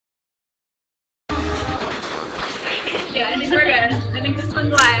good. I think we're good. I think this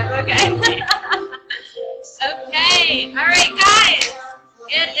one's live. Okay. Okay. All right, guys.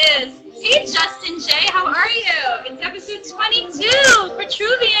 It is. Hey, Justin J. How are you? It's episode 22 for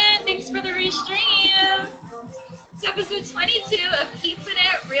Truvian. Thanks for the restream. It's episode 22 of Keeping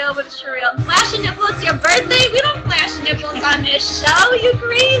It Real with Cheryl. Flash a nipple. It's your birthday. We don't flash nipples on this show. You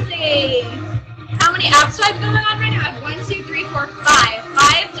crazy. How many apps do I have going on right now? I have 1, 2, 3, 4, 5.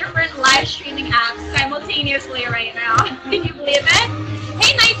 5 different live streaming apps simultaneously right now. Can you believe it?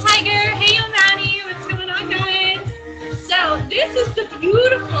 Hey, Night Tiger. Hey, Yomani. What's going on, guys? So this is the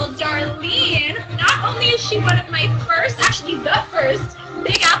beautiful Darlene. Not only is she one of my first, actually the first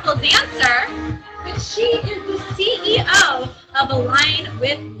Big Apple dancer, but she is the CEO of Align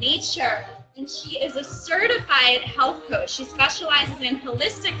with Nature. And she is a certified health coach. She specializes in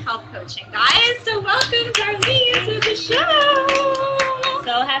holistic health coaching, guys. So welcome, Darlene, to the show.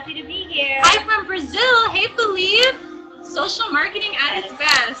 So happy to be here. Hi from Brazil. Hey, Felipe. Social marketing at its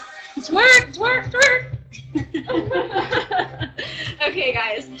best. Twerk, twerk, twerk. Okay,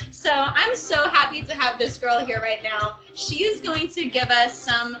 guys. So I'm so happy to have this girl here right now. She is going to give us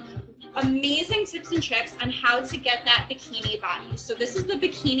some amazing tips and tricks on how to get that bikini body. So this is the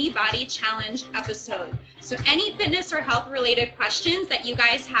Bikini Body Challenge episode. So any fitness or health related questions that you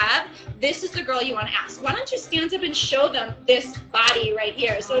guys have, this is the girl you want to ask. Why don't you stand up and show them this body right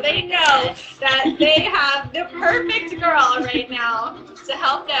here so they know that they have the perfect girl right now to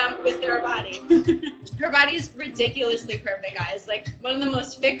help them with their body. Her body is ridiculously perfect, guys. Like one of the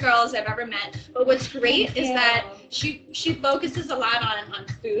most fit girls I've ever met. But what's great is that she focuses a lot on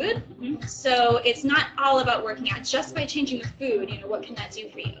food. So it's not all about working out. Just by changing the food, you know, what can that do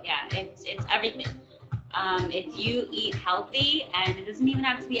for you? Yeah, it's everything. If you eat healthy, and it doesn't even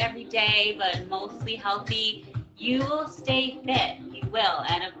have to be every day, but mostly healthy, you will stay fit. You will.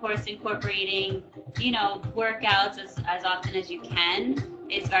 And of course, incorporating, you know, workouts as often as you can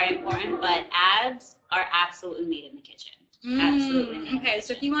is very important. But abs are absolutely made in the kitchen. Absolutely. Okay,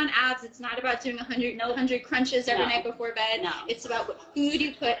 so if you want abs, it's not about doing 100 crunches every night before bed. No. It's about what food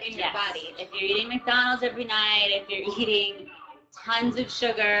you put in your body. If you're eating McDonald's every night, if you're eating tons of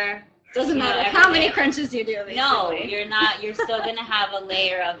sugar, doesn't matter how many crunches you do. Basically. No, you're not. You're still going to have a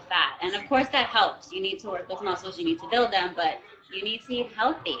layer of fat. And of course that helps. You need to work those muscles, you need to build them, but you need to eat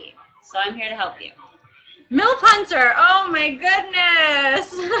healthy. So I'm here to help you. MILF Hunter, oh my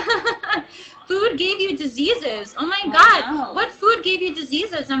goodness. Food gave you diseases. Oh my God. No. What food gave you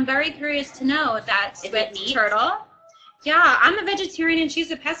diseases? I'm very curious to know. That's with meat? Turtle. Yeah, I'm a vegetarian and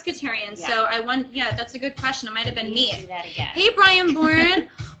she's a pescatarian. Yeah. So that's a good question. It might have been meat. Do that again. Hey, Brian Bourne.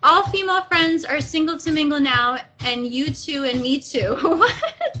 All female friends are single to mingle now, and you too and me too.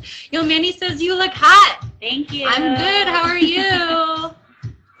 What? Yo, Manny says you look hot. Thank you. I'm good. How are you?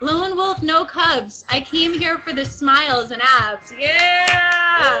 Lone wolf, no cubs. I came here for the smiles and abs.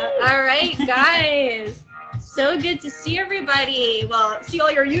 Yeah. All right, guys. So good to see everybody. Well, see all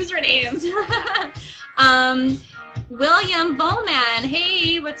your usernames. William Bowman.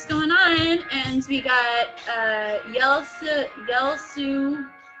 Hey, what's going on? And we got Yelsu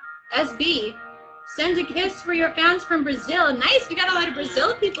SB. Send a kiss for your fans from Brazil. Nice. We got a lot of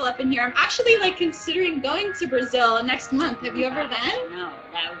Brazil people up in here. I'm actually like considering going to Brazil next month. Have you ever been? No,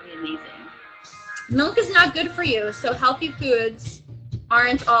 that would be amazing. Milk is not good for you, so healthy foods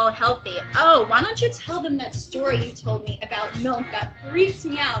aren't all healthy. Oh, why don't you tell them that story you told me about milk that freaked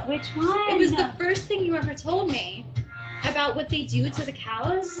me out? Which one? It was the first thing you ever told me about what they do to the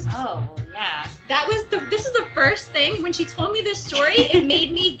cows. Oh, yeah. This is the first thing. When she told me this story, it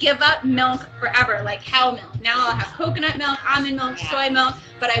made me give up milk forever, like cow milk. Now I'll have coconut milk, almond milk, soy milk,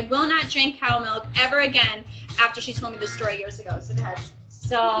 but I will not drink cow milk ever again after she told me this story years ago. So go ahead.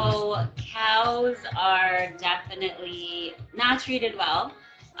 So cows are definitely not treated well.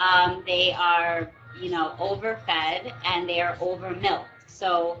 They are, you know, overfed and they are overmilked.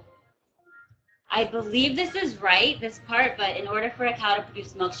 So I believe this is right, this part, but in order for a cow to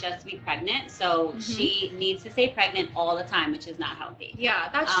produce milk, she has to be pregnant. So she needs to stay pregnant all the time, which is not healthy. Yeah,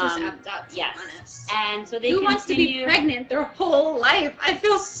 that's just effed up, to be honest. And so Who wants to be pregnant their whole life? I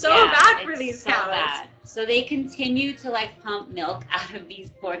feel so bad for these cows. Bad. So they continue to like pump milk out of these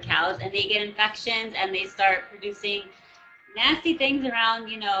poor cows, and they get infections, and they start producing nasty things around,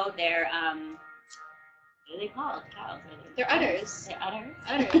 you know, their what are they called? Cows? They're udders. They're udders?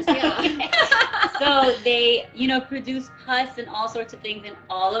 Udders, yeah. So they, you know, produce pus and all sorts of things, and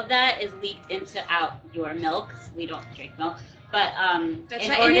all of that is leaked into your milk. We don't drink milk. But that's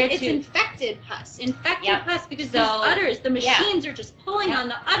right. And it's infected pus. Pus because those udders, the machines are just pulling on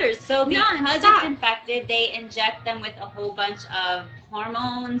the udders. So because it's infected, they inject them with a whole bunch of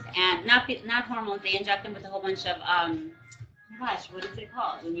hormones and not hormones. They inject them with a whole bunch of oh my gosh, what is it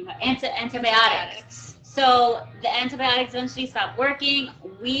called when you have antibiotics. So the antibiotics eventually stop working.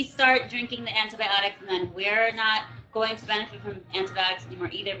 We start drinking the antibiotics, and then we're not going to benefit from antibiotics anymore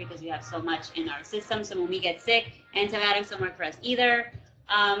either because we have so much in our system. So when we get sick, antibiotics don't work for us either.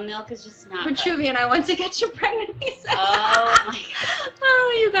 Milk is just not Petruvian, I want to get you pregnant. Oh my God.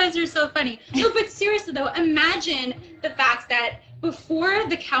 Oh, you guys are so funny. No, but seriously though, imagine the fact that before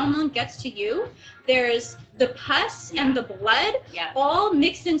the cow milk gets to you, there's the pus and the blood all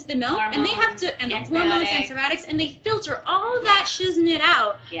mixed into the milk, and they have to, and the hormones, antibiotics, and they filter all that shiznit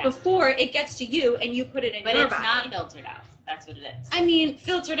out before it gets to you, and you put it in your body. But it's not filtered out. That's what it is. I mean,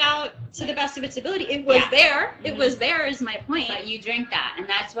 filtered out to the best of its ability. It was there. It was there is my point. But you drink that, and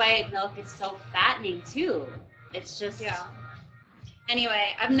that's why milk is so fattening too. It's just Anyway,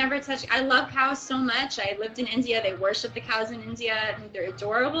 I've never touched. I love cows so much. I lived in India. They worship the cows in India. They're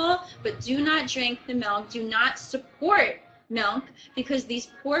adorable. But do not drink the milk. Do not support milk because these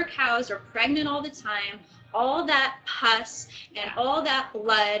poor cows are pregnant all the time. All that pus and all that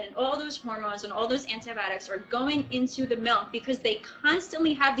blood and all those hormones and all those antibiotics are going into the milk because they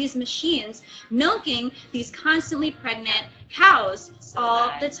constantly have these machines milking these constantly pregnant cows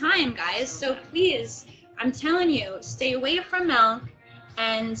all the time, guys. So please, I'm telling you, stay away from milk.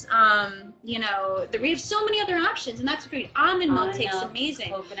 And, you know, we have so many other options, and that's great. Almond milk tastes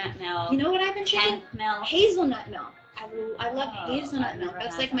amazing. Coconut milk. You know what I've been drinking? Milk. Hazelnut milk. I love hazelnut milk.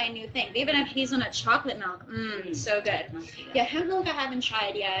 That's like my new thing. They even have hazelnut chocolate milk. So good. Yeah, hemp milk I haven't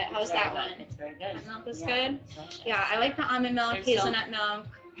tried yet. How's that one? It's very good. Hemp milk is good? Yeah, I like the almond milk, hazelnut milk.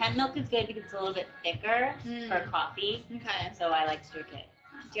 Hemp milk is good because it's a little bit thicker for coffee. Okay. So I like to drink it.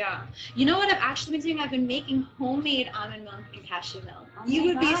 Yeah. You know what I've actually been doing? I've been making homemade almond milk and cashew milk. Oh you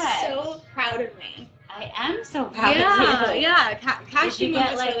would be so proud of me. I am so proud of you. Yeah, cashew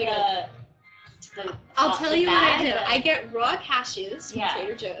milk is like really good. I'll tell you what I do. I get raw cashews from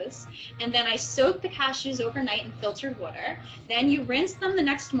Trader Joe's, and then I soak the cashews overnight in filtered water. Then you rinse them the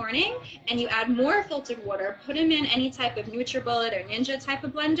next morning, and you add more filtered water. Put them in any type of NutriBullet or Ninja type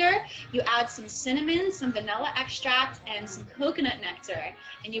of blender. You add some cinnamon, some vanilla extract, and some coconut nectar,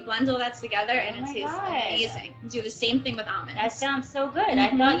 and you blend all that together, and it tastes amazing. You do the same thing with almonds. That sounds so good.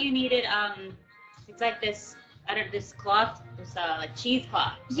 I thought you needed it's like this. Out of this cloth, this like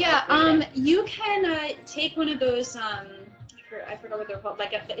cheesecloth. Yeah, you can take one of those. I forgot what they're called.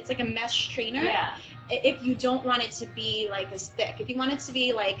 It's like a mesh strainer. Yeah. If you don't want it to be like as thick, if you want it to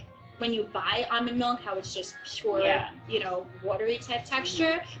be like when you buy almond milk, how it's just pure, you know, watery type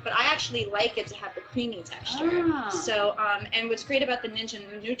texture. But I actually like it to have the creamy texture. So, and what's great about the Ninja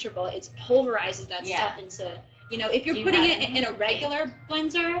NutriBullet, it pulverizes that stuff into. You know, if you're putting it in a regular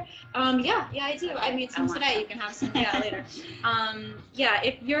blender, yeah, I do. I made some today. You can have some later. Yeah,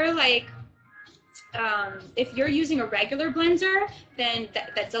 if you're like, if you're using a regular blender, then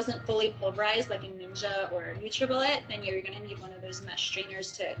that doesn't fully pulverize like a Ninja or a NutriBullet, then you're gonna need one of those mesh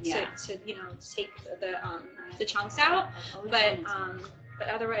strainers to you know, take the chunks out. But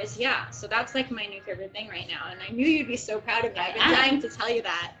otherwise, yeah. So that's like my new favorite thing right now, and I knew you'd be so proud of me. I've been dying to tell you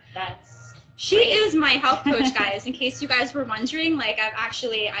that. She is my health coach, guys. In case you guys were wondering, like I've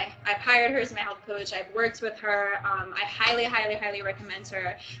hired her as my health coach. I've worked with her. I highly, highly, highly recommend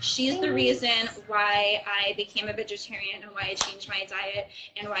her. She's the reason why I became a vegetarian and why I changed my diet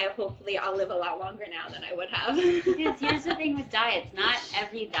and why hopefully I'll live a lot longer now than I would have. Because here's the thing with diets. Not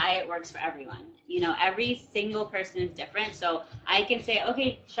every diet works for everyone. You know, every single person is different. So I can say,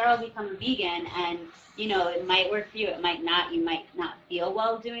 okay, Cheryl, become a vegan, and you know, it might work for you, it might not. You might not feel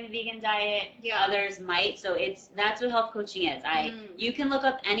well doing a vegan diet. Others might. So that's what health coaching is. You can look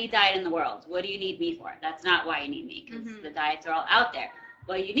up any diet in the world. What do you need me for? That's not why you need me, because the diets are all out there.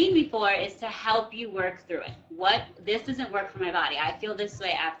 What you need me for is to help you work through it. This doesn't work for my body. I feel this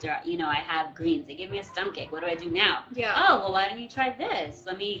way after, you know, I have greens. They give me a stomachache. What do I do now? Oh, well, why don't you try this?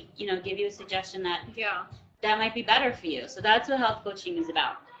 Let me, you know, give you a suggestion that might be better for you. So that's what health coaching is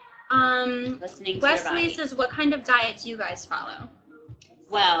about. Listening to your body. Wesley says, what kind of diet do you guys follow?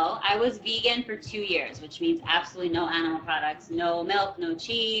 Well, I was vegan for 2 years, which means absolutely no animal products, no milk, no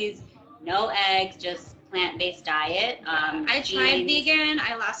cheese, no eggs, just plant-based diet. I tried vegan.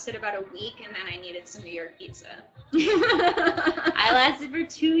 I lasted about a week, and then I needed some New York pizza. I lasted for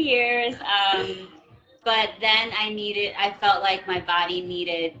 2 years, but then I felt like my body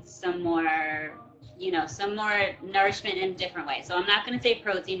needed some more, you know, some more nourishment in a different way. So I'm not going to say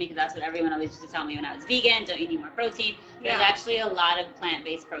protein because that's what everyone always used to tell me when I was vegan. Don't you need more protein? There's actually a lot of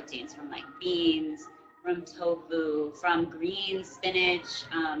plant-based proteins from like beans, from tofu, from greens, spinach,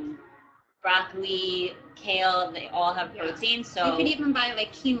 broccoli, kale, they all have protein. So you could even buy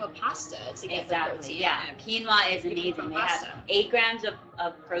like quinoa pasta to get the protein. Yeah, quinoa is amazing. They have 8 grams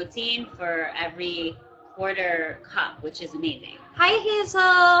of protein for every quarter cup, which is amazing. Hi Hazel,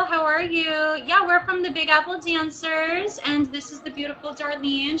 how are you? Yeah, we're from the Big Apple Dancers, and this is the beautiful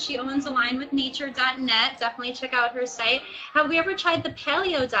Darlene. She owns AlignWithNature.net. Definitely check out her site. Have we ever tried the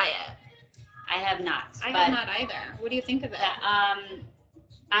paleo diet? I have not. I have not either. What do you think of it?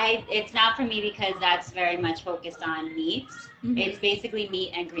 It's not for me because that's very much focused on meats. Mm-hmm. It's basically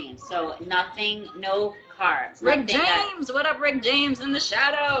meat and greens, so nothing, no carbs. Rick James, what up, Rick James in the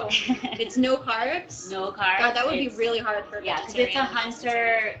shadow? It's no carbs. No carbs. God, that would be really hard for because it's a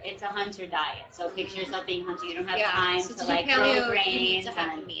hunter diet. So picture yourself being hunter. You don't have time to like grow grains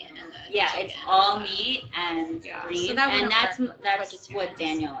and meat it's all meat and greens, so that's what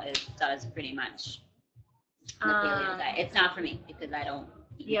Daniel does pretty much. The paleo diet. It's not for me because I don't.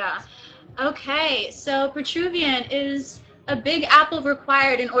 Yeah. Okay, so Petruvian, is a Big Apple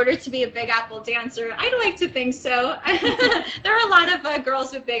required in order to be a Big Apple dancer? I'd like to think so. There are a lot of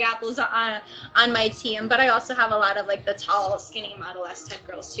girls with Big Apples on my team, but I also have a lot of like the tall, skinny Model-S type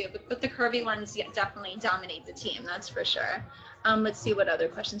girls too. But the curvy ones definitely dominate the team, that's for sure. Let's see what other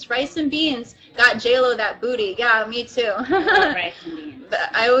questions. Rice and beans got J-Lo that booty. Yeah, me too. Rice and beans. But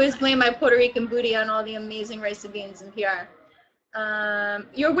I always blame my Puerto Rican booty on all the amazing rice and beans in PR.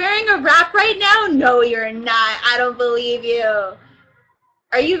 You're wearing a wrap right now? No, you're not. I don't believe you.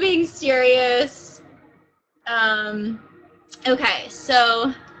 Are you being serious? Okay,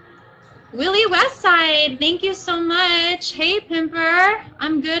 so Willie Westside, thank you so much. Hey, Pimper.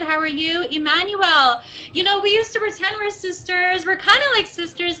 I'm good. How are you? Emmanuel, you know, we used to pretend we're sisters. We're kind of like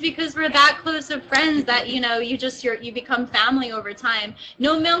sisters because we're that close of friends that, you know, you become family over time.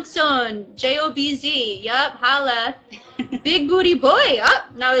 No Milk Zone, J-O-B-Z. Yup, holla. Big booty boy.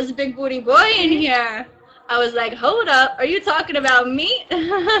 Up. Now there's a big booty boy in here. I was like, hold up. Are you talking about me?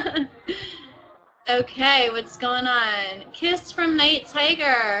 Okay, what's going on? Kiss from Night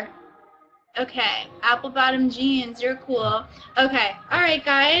Tiger. Okay, apple bottom jeans, you're cool. Okay, all right,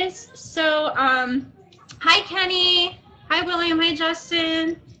 guys. So, hi, Kenny. Hi, William. Hi,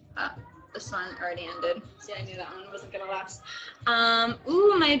 Justin. This one already ended. See, I knew that one wasn't gonna last.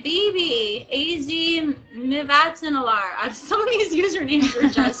 Ooh, my baby, AZ Mivatinalar. Some of these usernames are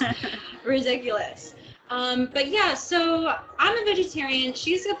just ridiculous. But yeah, so I'm a vegetarian.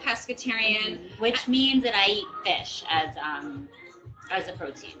 She's a pescatarian, which means that I eat fish as a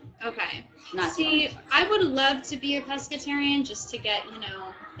protein. Okay. See, I would love to be a pescatarian just to get, you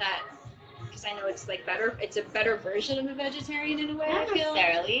know, that, because I know it's like better. It's a better version of a vegetarian in a way. Not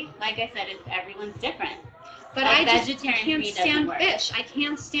necessarily. Like I said, everyone's different. But like I just can't stand fish. I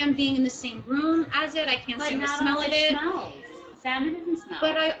can't stand being in the same room as it. I can't stand the smell of it. Salmon doesn't smell.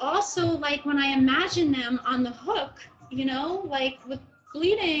 But I also like when I imagine them on the hook, you know, like with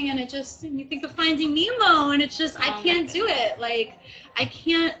bleeding, and and you think of Finding Nemo, and it's just, I can't do it. Like, I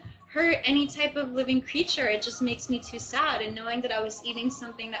can't hurt any type of living creature. It just makes me too sad. And knowing that I was eating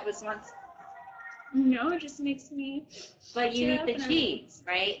something that was once, you know, it just makes me. But you eat the cheese,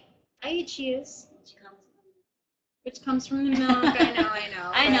 right? I eat cheese. Which comes from the milk. I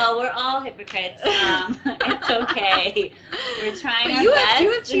know. I know. We're all hypocrites. It's okay. We're trying our best.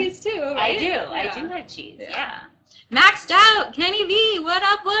 You have cheese too, right? I do. Yeah. I do have cheese. Yeah. Maxed out. Kenny V. What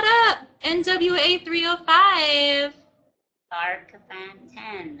up? What up? NWA 305. Barkafan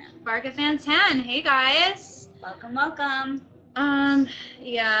 10. Barkafan 10. Hey guys. Welcome.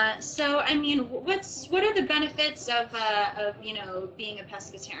 Yeah. So I mean, what are the benefits of you know, being a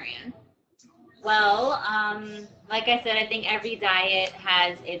pescatarian? Well, like I said, I think every diet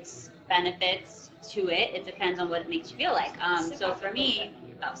has its benefits to it. It depends on what it makes you feel like. So for me,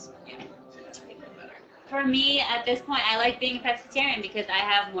 at this point, I like being a pescatarian because I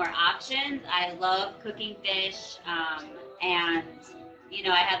have more options. I love cooking fish, and you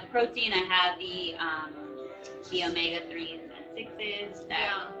know, I have the protein. I have the omega-3s and 6s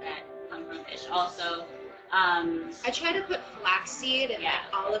that come from fish also. I try to put flaxseed in like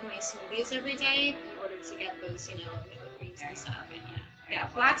all of my smoothies every day in order to get those, you know, omega-3s and stuff. Yeah,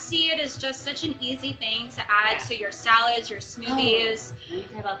 flaxseed is just such an easy thing to add to your salads, your smoothies. Let me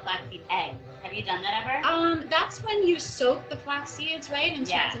talk about flaxseed eggs. Have you done that ever? That's when you soak the flax seeds, right, and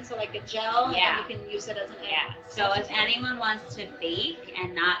turns into like a gel, and then you can use it as an egg. Yeah. So if anyone wants to bake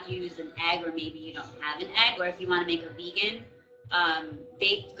and not use an egg, or maybe you don't have an egg, or if you want to make a vegan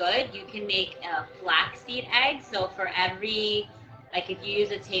baked good, you can make a flaxseed egg. So for every, like if you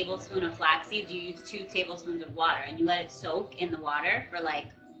use a tablespoon of flaxseed, you use 2 tablespoons of water, and you let it soak in the water for like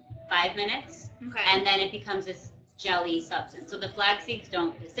 5 minutes, and then it becomes this jelly substance. So the flax seeds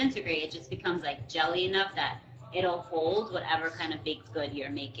don't disintegrate. It just becomes like jelly enough that it'll hold whatever kind of baked good you're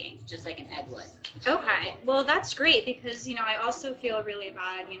making, just like an egg would. Okay, well that's great because I also feel really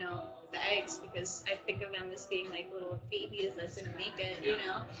bad, the eggs because I think of them as being like little babies that's gonna make it.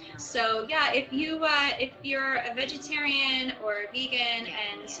 So yeah, if you're a vegetarian or a vegan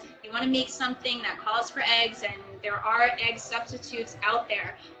and you want to make something that calls for eggs, and there are egg substitutes out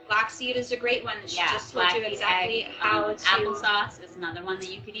there, flaxseed is a great one. She just told you exactly how to. Applesauce is another one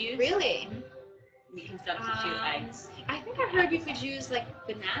that you could use. Really? You can substitute eggs. I think I heard you could use like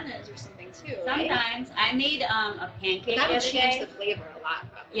bananas or something too. Sometimes. Right? I made a pancake that the would other change day. the flavor a lot.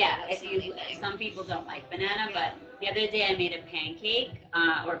 Probably. Yeah, some people don't like banana, but the other day I made a pancake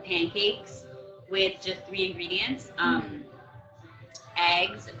or pancakes with just 3 ingredients: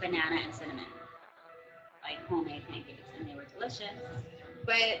 eggs, banana, and cinnamon. Like homemade pancakes, and they were delicious.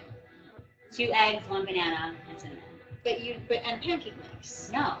 But 2 eggs, 1 banana, and cinnamon. And pancake mix.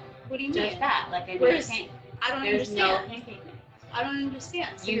 No. What do you mean? Just that, like I made pancake. There's no pancake mix. I don't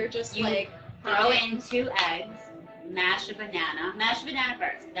understand. So you're just like throw in 2 eggs, mash a banana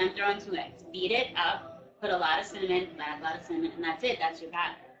first, then throw in 2 eggs, beat it up, put a lot of cinnamon, add a lot of cinnamon, and that's it. That's your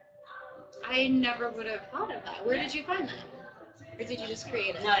batter. I never would have thought of that. Where did you find that? Or did you just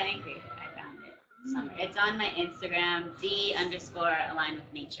create it? No, I didn't create it. I found it. It's on my Instagram,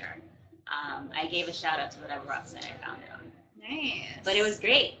 _AlignWithNature. I gave a shout out to whatever website I found it on. Nice. But it was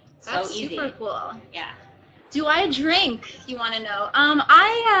great. That's so easy. Super cool. Yeah. Do I drink? You want to know?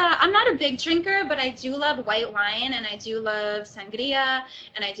 I'm not a big drinker, but I do love white wine, and I do love sangria,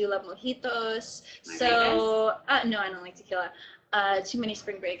 and I do love mojitos. So no, I don't like tequila. Too many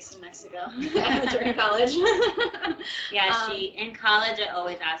spring breaks in Mexico during college. She in college I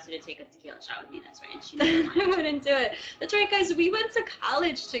always asked her to take a tequila shot with me. That's right, and she never I wouldn't do it. That's right, guys. We went to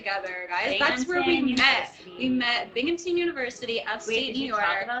college together, guys. That's where we met. We met at Binghamton University, upstate New York.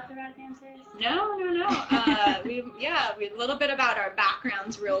 Talk about the rat dancers? No. We a little bit about our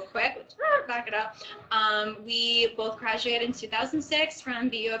backgrounds real quick. Back it up. We both graduated in 2006 from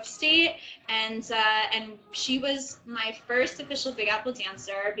BU Upstate, and she was my first official Big Apple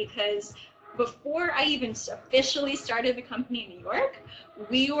dancer because before I even officially started the company in New York,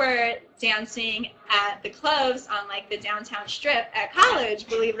 we were dancing at the clubs on like the downtown strip at college,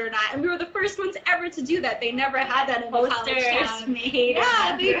 believe it or not. And we were the first ones ever to do that. They never had that in the college town. Made.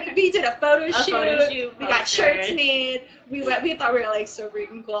 Yeah, we did a photo shoot. We got shirts made. We thought we were like so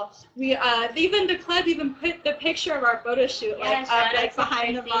freaking cool. We even the club even put the picture of our photo shoot like up like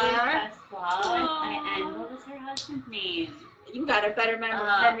behind the bar. And what was her husband's name? You got a better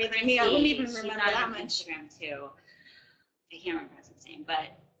memory than me. I wouldn't even remember that much. Instagram too. I can't remember his name,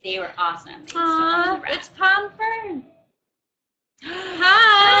 but they were awesome. It's Palm Fern.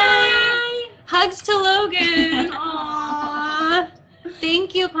 Hi. Hugs to Logan. Aww.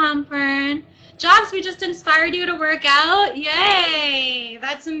 Thank you, Palm Fern. Jobs, we just inspired you to work out. Yay.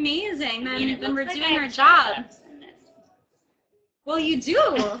 That's amazing. Then we're doing our job. Well, you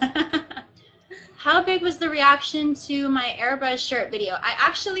do. How big was the reaction to my airbrush shirt video? I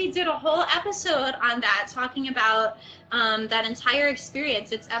actually did a whole episode on that, talking about that entire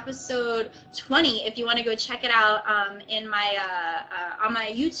experience. It's episode 20. If you want to go check it out in my on my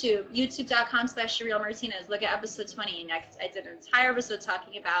YouTube, youtube.com/CherylMartinez. Look at episode 20. And I did an entire episode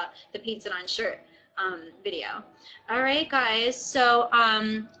talking about the painted on shirt video. All right, guys. So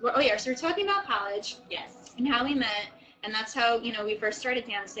so we're talking about college. Yes. And how we met. And that's how, we first started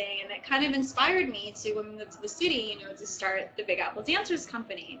dancing, and it kind of inspired me to, when we moved to the city, to start the Big Apple Dancers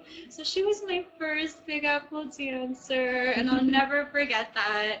Company. So she was my first Big Apple dancer, and I'll never forget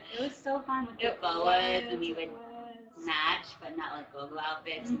that. It was so fun with the boas, and we would match, but not like go-go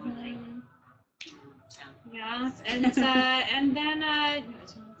outfits, more like, Yeah, and then,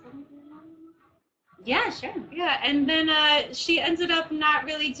 yeah, sure. Yeah, and then she ended up not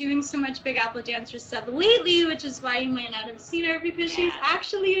really doing so much Big Apple Dancer stuff lately, which is why you might not have seen her, because she's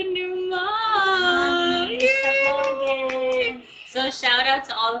actually a new mom. Yay! So shout out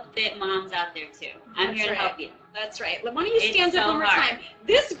to all the fit moms out there too. I'm here to help you. That's right. Why don't you stand up one more time?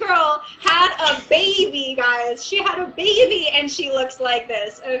 This girl had a baby, guys. She had a baby, and she looks like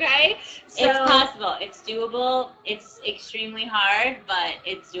this, okay? So, it's possible. It's doable. It's extremely hard, but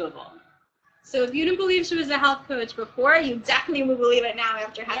it's doable. So if you didn't believe she was a health coach before, you definitely will believe it now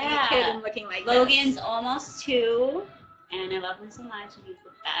after having a kid and looking like Logan's almost 2, and I love him so much, and he's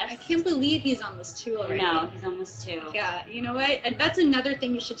the best. I can't believe he's almost 2 already. No, he's almost 2. Yeah, you know what? And that's another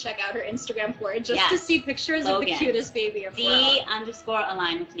thing you should check out her Instagram for, just to see pictures of the cutest baby of the world.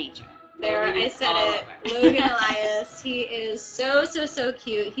 _AlignWithNature. There, Logan I is said all it. over. Logan Elias. He is so, so, so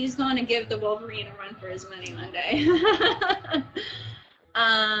cute. He's going to give the Wolverine a run for his money one day.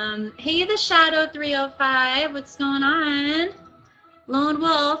 Hey, the Shadow 305. What's going on? Lone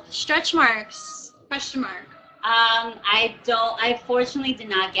Wolf. Stretch marks. Question mark. I fortunately did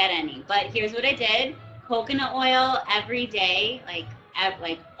not get any, but here's what I did. Coconut oil every day, like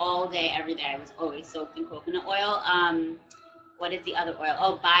all day, every day. I was always soaked in coconut oil. What is the other oil?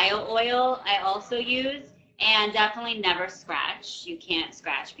 Oh, bio oil I also use, and definitely never scratch. You can't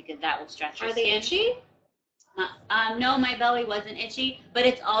scratch because that will stretch your Are they skin. itchy? No, my belly wasn't itchy, but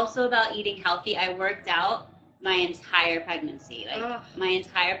it's also about eating healthy. I worked out my entire pregnancy. My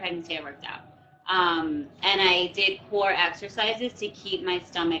entire pregnancy I worked out. And I did core exercises to keep my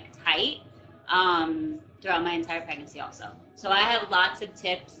stomach tight throughout my entire pregnancy also. So I have lots of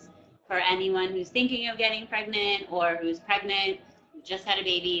tips for anyone who's thinking of getting pregnant or who's pregnant, who just had a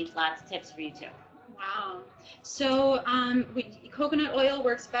baby. Lots of tips for you too. Wow. So coconut oil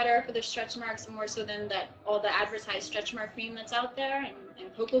works better for the stretch marks more so than all the advertised stretch mark cream that's out there and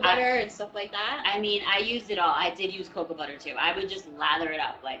cocoa butter and stuff like that? I mean, I used it all. I did use cocoa butter too. I would just lather it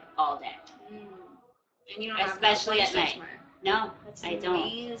up like all day. And you don't especially have at night. Mark. No, That's I don't.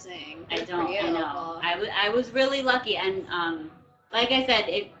 amazing. I don't. I know. I was really lucky, and like I said,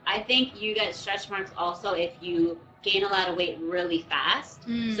 I think you get stretch marks also if you gain a lot of weight really fast.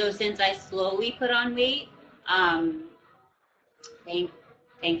 So since I slowly put on weight, thankfully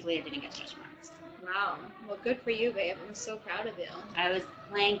I didn't get stretch marks. Wow. Well, good for you, babe. I'm so proud of you. I was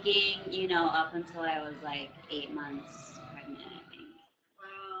planking, up until I was like 8 months pregnant, I think.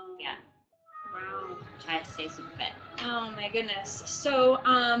 Wow. Yeah. Wow. Tried to stay super fit. Oh my goodness. So,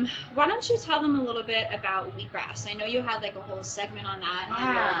 why don't you tell them a little bit about wheatgrass? I know you had like a whole segment on that.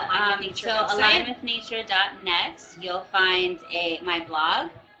 So AlignWithNature.net, you'll find my blog,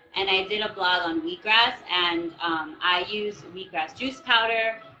 and I did a blog on wheatgrass, and I use wheatgrass juice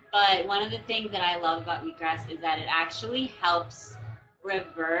powder. But one of the things that I love about wheatgrass is that it actually helps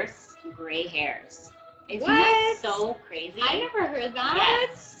reverse gray hairs. Isn't that so crazy? I never heard that.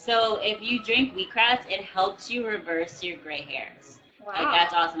 Yes. So if you drink wheatgrass, it helps you reverse your gray hairs. Wow. Like,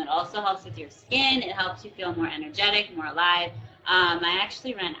 that's awesome. It also helps with your skin. It helps you feel more energetic, more alive. I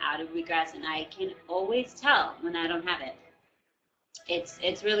actually ran out of wheatgrass, and I can always tell when I don't have it.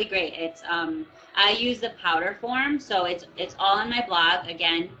 It's really great. It's I use the powder form, so it's all on my blog.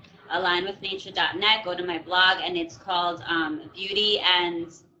 Again, AlignWithNature.net. Go to my blog, and it's called Beauty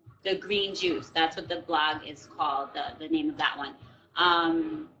and the Green Juice. That's what the blog is called, the name of that one.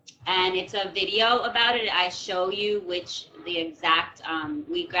 And it's a video about it. I show you the exact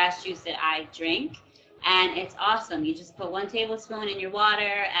wheatgrass juice that I drink, and it's awesome. You just put 1 tablespoon in your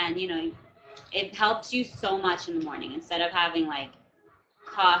water, and it helps you so much in the morning instead of having like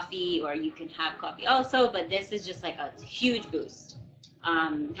coffee, or you can have coffee also, but this is just like a huge boost.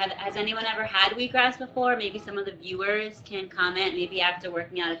 Has anyone ever had wheatgrass before? Maybe some of the viewers can comment, maybe after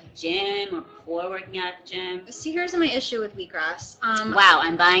working out at the gym or before working out at the gym. See, here's my issue with wheatgrass. Wow,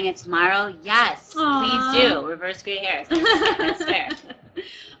 I'm buying it tomorrow? Yes, Aww. Please do. Reverse gray hairs. That's fair.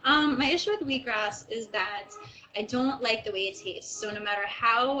 My issue with wheatgrass is that I don't like the way it tastes. So no matter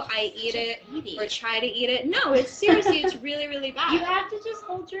how I eat it or try to eat it, no, it's seriously, it's really, really bad. You have to just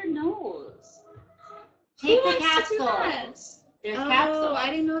hold your nose. Take the capsule. There's capsules. I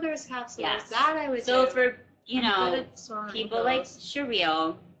didn't know there was capsules. Yes. That I would So do. for, people like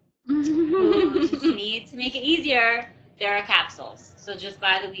Cheryl who just need to make it easier, there are capsules. So just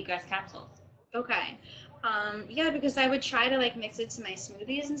buy the wheatgrass capsules. Okay. Yeah, because I would try to like mix it to my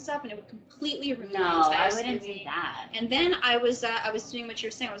smoothies and stuff, and it would completely ruin my entire I wouldn't smoothie. do that. And then I was doing what you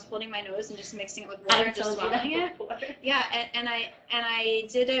were saying. I was holding my nose and just mixing it with water and just swallowing it. Yeah, and I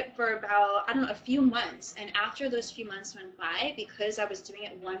did it for about, I don't know, a few months. And after those few months went by, because I was doing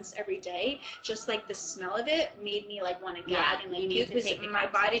it once every day, just like the smell of it made me like want to gag and like puke, because my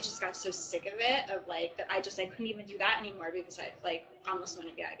body just got so sick of it, of like that I couldn't even do that anymore because I like almost want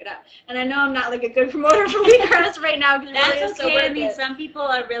to gag it up. And I know I'm not like a good promoter for wheatgrass right now. That's okay. I mean, some people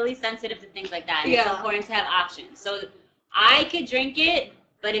are really sensitive to things like that. And it's important to have options. So I could drink it,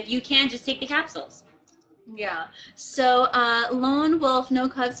 but if you can, just take the capsules. Yeah. So Lone Wolf No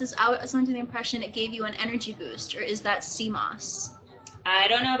Cup says, I was under the impression it gave you an energy boost, or is that sea moss? I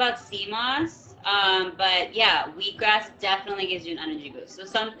don't know about sea moss, but yeah, wheatgrass definitely gives you an energy boost.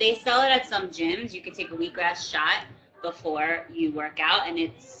 So they sell it at some gyms. You can take a wheatgrass shot before you work out, and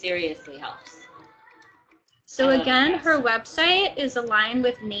it seriously helps. So again, her website is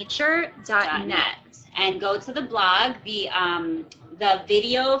AlignWithNature.net. And go to the blog. The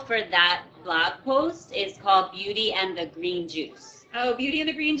video for that blog post is called Beauty and the Green Juice. Oh, Beauty and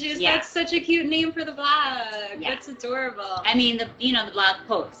the Green Juice. Yeah. That's such a cute name for the blog. Yeah. That's adorable. I mean, the blog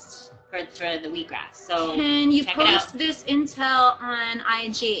post for the wheatgrass. So Can you check it out. post this intel on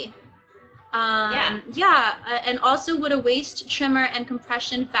IG? Yeah, and also would a waist trimmer and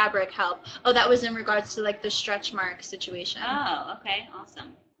compression fabric help? Oh, that was in regards to like the stretch mark situation. Oh, okay,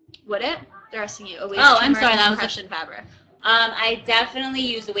 awesome. Would it? They're asking you. A waist Oh, trimmer I'm sorry, and that was compression fabric. I definitely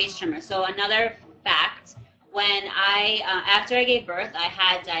use a waist trimmer. So another fact, when after I gave birth, I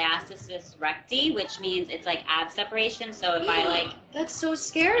had diastasis recti, which means it's like ab separation. So if I like, that's so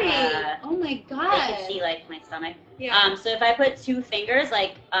scary. Oh my you god. can see like my stomach. Yeah. So if I put two fingers,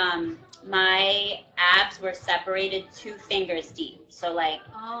 like my abs were separated 2 fingers deep. So like.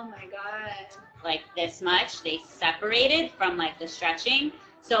 Oh my god. Like this much, they separated from like the stretching.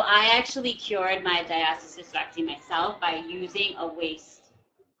 So I actually cured my diastasis recti myself by using a waist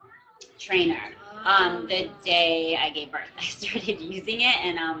trainer. The day I gave birth, I started using it,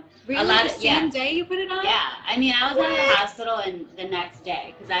 and really? a lot The of same day you put it on? Yeah, I mean, I was at the hospital and the next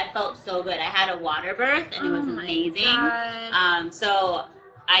day because I felt so good. I had a water birth, and it was amazing. God. So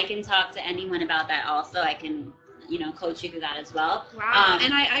I can talk to anyone about that. Also, I can. Coach you through that as well. Wow.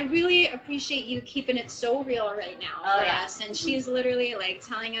 And I really appreciate you keeping it so real right now for us. And she's literally like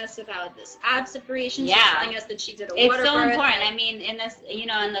telling us about this ab separation. She's telling us that she did a water birth. It's so important. I mean, in this, in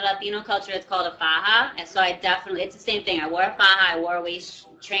the Latino culture, it's called a faja. And so it's the same thing. I wore a faja, I wore a waist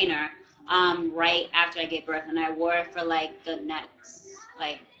trainer right after I gave birth. And I wore it for like the next,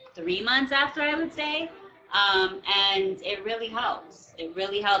 3 months after, I would say. And it really helps. It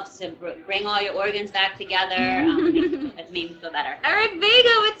really helps to bring all your organs back together. It made me feel better. Eric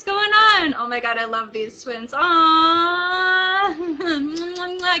Vega, what's going on? Oh my god, I love these twins. Aww.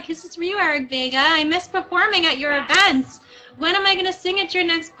 Kisses for you, Eric Vega. I miss performing at your events. When am I going to sing at your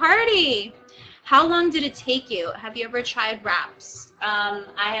next party? How long did it take you? Have you ever tried wraps?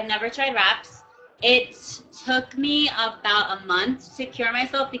 I have never tried wraps. It took me about a month to cure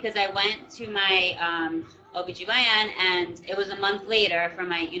myself because I went to my OBGYN, and it was a month later for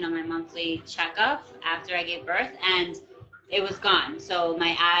my, my monthly checkup after I gave birth, and it was gone. So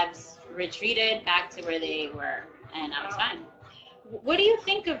my abs retreated back to where they were, and I was fine. What do you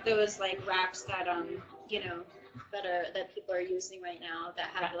think of those wraps that that people are using right now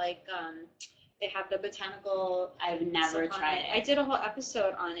that have they have the botanical. I've never tried it. I did a whole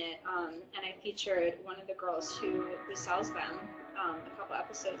episode on it, and I featured one of the girls who sells them a couple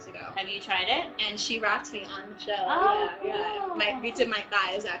episodes ago. Have you tried it? And she wrapped me on the show. Oh, yeah. cool. We did my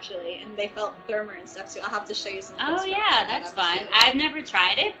thighs actually, and they felt firmer and stuff. So I'll have to show you some. Oh yeah, that's fun. I've never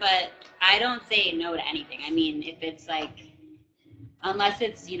tried it, but I don't say no to anything. I mean, if it's unless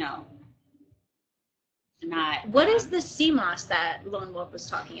it's not. What is the sea moss that Lone Wolf was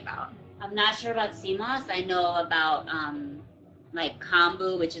talking about? I'm not sure about sea moss. I know about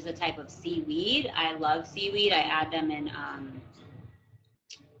kombu, which is a type of seaweed. I love seaweed. I add them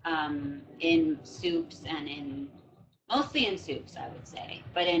in soups and mostly in soups, I would say.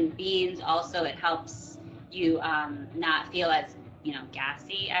 But in beans also, it helps you not feel as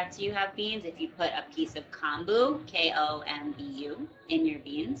gassy after you have beans. If you put a piece of kombu, KOMBU, in your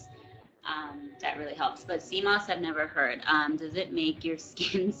beans. That really helps. But sea moss I've never heard. Does it make your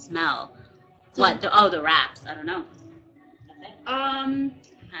skin smell? What? The wraps. I don't know.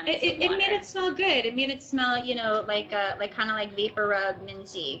 It made it smell good. It made it smell, kind of like vapor rub,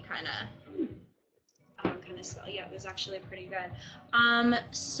 minty kind of smell. Yeah, it was actually pretty good.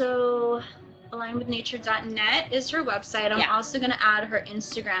 So AlignWithNature.net is her website. I'm also gonna add her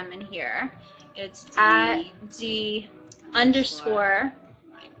Instagram in here. It's at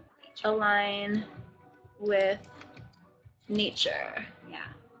 @D_Align with Nature. Yeah.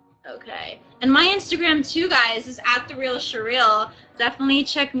 Okay. And my Instagram too, guys, is @TheRealCheryl. Definitely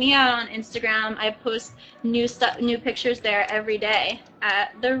check me out on Instagram. I post new pictures there every day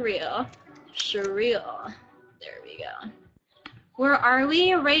 @TheRealCheryl. There we go. Where are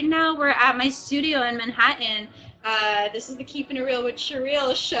we? Right now we're at my studio in Manhattan. This is the Keeping It Real with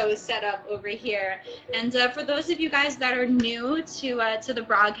Cheryl show set up over here. And for those of you guys that are new to the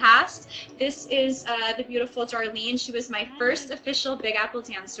broadcast, this is the beautiful Darlene. She was my first official Big Apple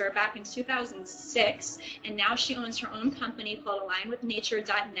dancer back in 2006, and now she owns her own company called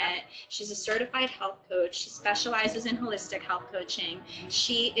AlignWithNature.net. She's a certified health coach. She specializes in holistic health coaching.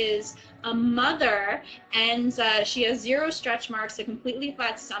 She is a mother, and she has 0 stretch marks, a completely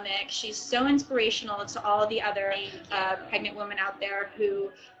flat stomach. She's so inspirational to all the other other pregnant women out there who,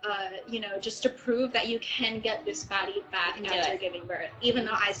 just to prove that you can get this body back after giving birth. Even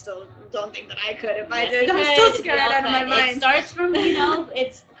though I still don't think that I could if I did. I'm still scared out of my mind. It starts from,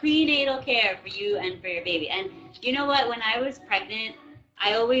 it's prenatal care for you and for your baby. And you know what? When I was pregnant,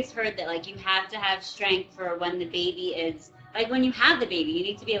 I always heard that, like, you have to have strength for when the baby is, like, when you have the baby, you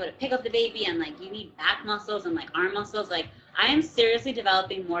need to be able to pick up the baby, and, like, you need back muscles and, like, arm muscles. Like, I am seriously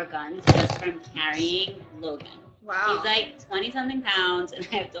developing more guns just from carrying Logan. Wow. He's, like, 20-something pounds, and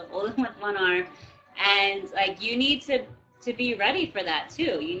I have to hold him with one arm. And, like, you need to be ready for that,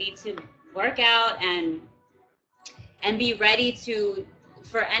 too. You need to work out and be ready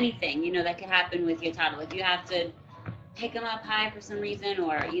for anything, that could happen with your toddler. Like, you have to pick them up high for some reason,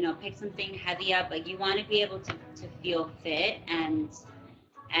 or pick something heavy up. Like, you want to be able to feel fit and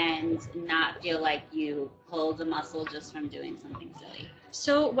not feel like you pulled a muscle just from doing something silly.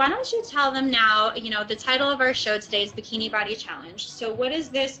 So why don't you tell them now, the title of our show today is Bikini Body Challenge. So what is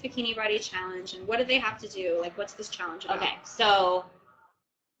this Bikini Body Challenge, and what do they have to do? Like, what's this challenge about? Okay, so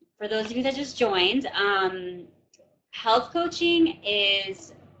for those of you that just joined, health coaching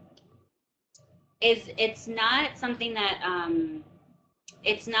is it's not something that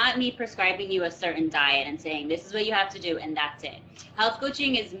it's not me prescribing you a certain diet and saying this is what you have to do and that's it. Health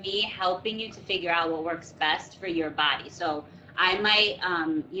coaching is me helping you to figure out what works best for your body. So I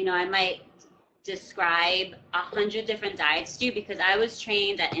might describe 100 different diets to you because I was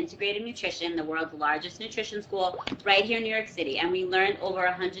trained at Integrated Nutrition, the world's largest nutrition school, right here in New York City, and we learned over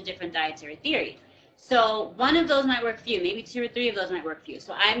 100 different dietary theories. So one of those might work for you, maybe 2 or 3 of those might work for you.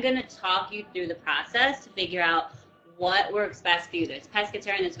 So I'm going to talk you through the process to figure out what works best for you. There's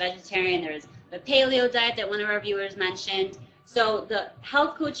pescatarian, there's vegetarian, there's the paleo diet that one of our viewers mentioned. So the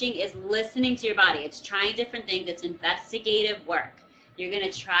health coaching is listening to your body. It's trying different things. It's investigative work. You're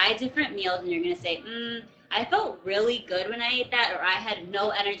going to try different meals and you're going to say, I felt really good when I ate that, or I had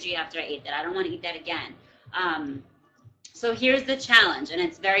no energy after I ate that. I don't want to eat that again. So here's the challenge, and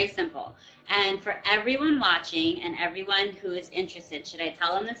it's very simple. And for everyone watching and everyone who is interested, should I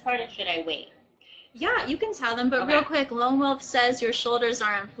tell them this part or should I wait? Yeah, you can tell them, but real quick, Lone Wolf says your shoulders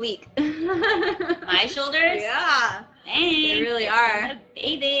are on fleek. My shoulders? Yeah. Thanks. They really are.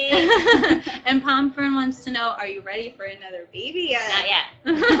 Baby. And Palm Fern wants to know, are you ready for another baby yet? Not yet.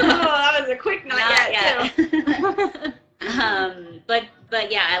 Oh, that was a quick not yet. Too.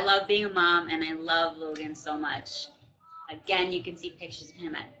 But yeah, I love being a mom and I love Logan so much. Again, you can see pictures of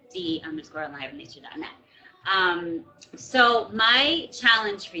him at d_AlignWithNature.net. So my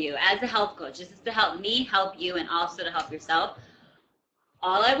challenge for you as a health coach, this is to help me help you and also to help yourself.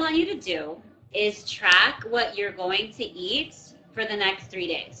 All I want you to do is track what you're going to eat for the next 3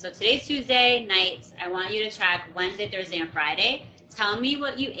 days. So today's Tuesday night. I want you to track Wednesday, Thursday, and Friday. Tell me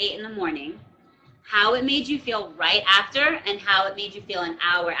what you ate in the morning, how it made you feel right after, and how it made you feel an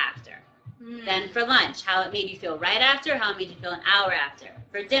hour after. Then for lunch, how it made you feel right after, how it made you feel an hour after.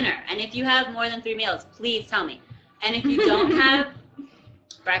 For dinner, and if you have more than 3 meals, please tell me. And if you don't have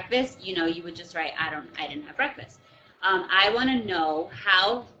breakfast, you would just write, I didn't have breakfast. I want to know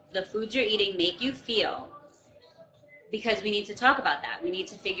how the foods you're eating make you feel, because we need to talk about that. We need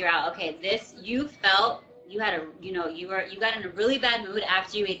to figure out, okay, you felt you had you got in a really bad mood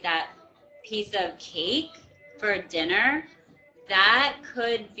after you ate that piece of cake for dinner. That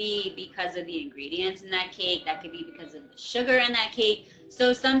could be because of the ingredients in that cake. That could be because of the sugar in that cake.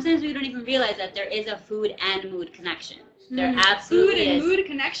 So sometimes we don't even realize that there is a food and mood connection. There absolutely is. Food and mood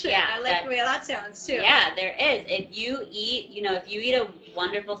connection. Yeah, I like the way that sounds too. Yeah, there is. If you eat, a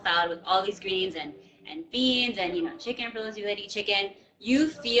wonderful salad with all these greens and beans and, chicken, for those of you that eat chicken, you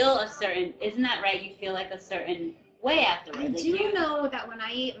feel a certain, isn't that right? You feel like a certain way afterwards. I do know that when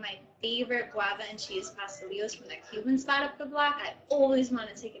I eat my favorite guava and cheese pastelillos from that Cuban spot up the block, I always want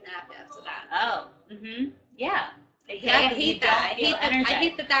to take a nap after that. Oh, yeah. Exactly. I hate that. I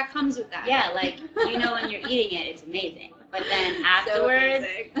hate that comes with that. Yeah, like, when you're eating it, it's amazing. But then afterwards,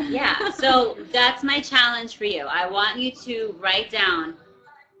 so yeah. So that's my challenge for you. I want you to write down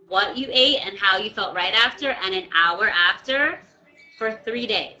what you ate and how you felt right after and an hour after for 3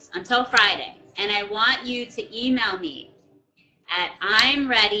 days until Friday. And I want you to email me at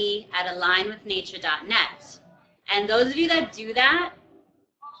imready@alignwithnature.net. And those of you that do that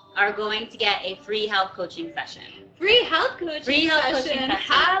are going to get a free health coaching session. Free health coaching session. 50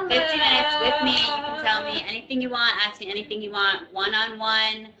 minutes with me. You can tell me anything you want, ask me anything you want,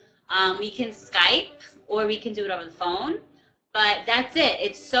 one-on-one. We can Skype or we can do it over the phone. But that's it.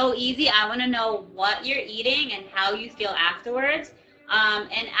 It's so easy. I want to know what you're eating and how you feel afterwards.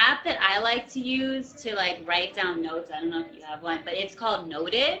 An app that I like to use to write down notes, I don't know if you have one, but it's called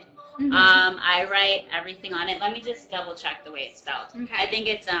Noted. Mhm. I write everything on it. Let me just double check the way it's spelled. Okay. I think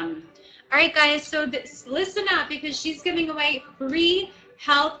it's All right, guys. So listen up because she's giving away free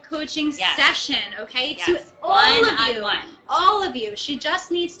health coaching Yes. session. Okay, Yes. to all of you. One-on-one. All of you. She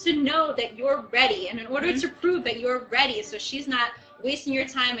just needs to know that you're ready, and in order to prove that you're ready, so she's not wasting your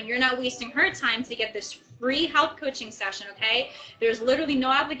time and you're not wasting her time to get this free health coaching session. Okay, there's literally no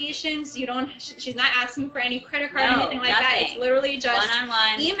obligations. You don't. She's not asking for any credit card or No, anything like that. nothing. It's literally just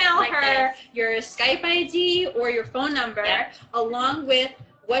one-on-one. email like her this. your Skype ID or your phone number, Yep. along with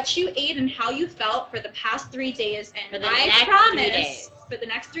what you ate and how you felt for the past 3 days, and For the I next 3 promise days. for the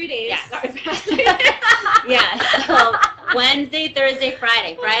next 3 days. Yes. Sorry, past 3 days. Yeah, so Wednesday, Thursday,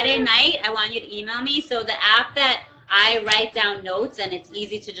 Friday. Friday night, I want you to email me. So the app that I write down notes, and it's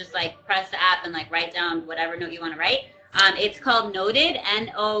easy to just like press the app and like write down whatever note you want to write. It's called Noted,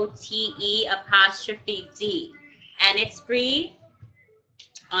 NOTE''D, and it's free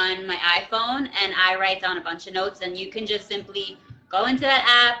on my iPhone, and I write down a bunch of notes, and you can just simply go into that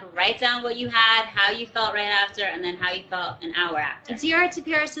app, write down what you had, how you felt right after, and then how you felt an hour after.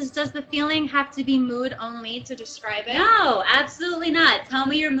 DRTPR says, does the feeling have to be mood only to describe it? No, absolutely not. Tell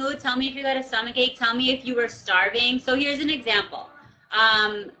me your mood. Tell me if you got a stomach ache. Tell me if you were starving. So here's an example.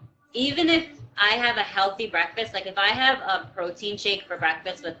 Even if I have a healthy breakfast, like if I have a protein shake for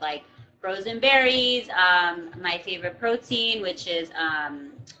breakfast with like frozen berries, my favorite protein, which is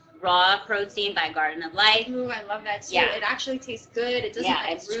raw protein by Garden of Life. Ooh, I love that too. Yeah. It actually tastes good. It doesn't Yeah,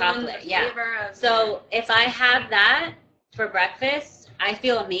 like, it's ruin chocolate, the yeah. flavor of So if I have that for breakfast, I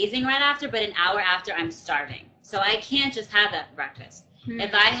feel amazing right after, but an hour after I'm starving. So I can't just have that for breakfast.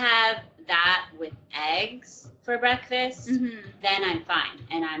 If I have that with eggs for breakfast, then I'm fine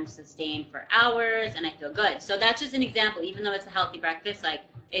and I'm sustained for hours and I feel good. So that's just an example. Even though it's a healthy breakfast, like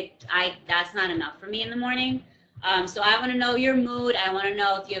that's not enough for me in the morning. So I want to know your mood. I want to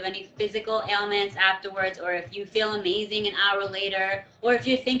know if you have any physical ailments afterwards, or if you feel amazing an hour later, or if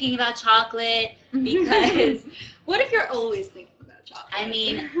you're thinking about chocolate. Because what if you're always thinking about chocolate? I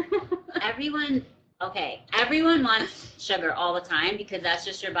mean, everyone wants sugar all the time because that's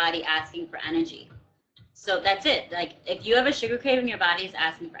just your body asking for energy. So that's it. Like if you have a sugar craving, your body is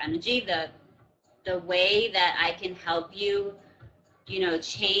asking for energy. The way that I can help you,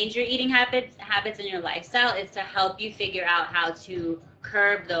 change your eating habits and your lifestyle is to help you figure out how to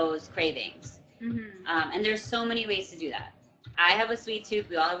curb those cravings. And there's so many ways to do that. I have a sweet tooth.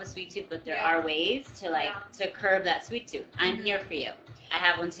 We all have a sweet tooth, but there are ways to curb that sweet tooth. I'm here for you. I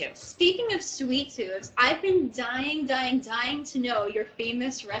have one too. Speaking of sweet tooths, I've been dying to know your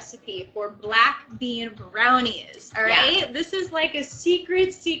famous recipe for black bean brownies. All right? Yeah. This is like a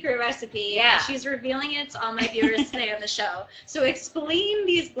secret recipe. Yeah. And she's revealing it to all my viewers today on the show. So explain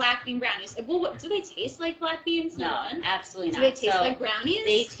these black bean brownies. Well, do they taste like black beans? No, absolutely not. Do they taste So like brownies?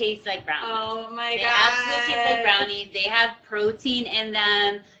 They taste like brownies. Oh my They god. absolutely taste like brownies. They have protein in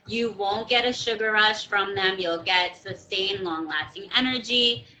them. You won't get a sugar rush from them. You'll get sustained, long-lasting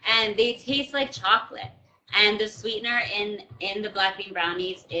energy, and they taste like chocolate. And the sweetener in the black bean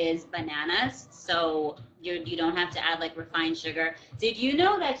brownies is bananas, so you don't have to add like refined sugar. Did you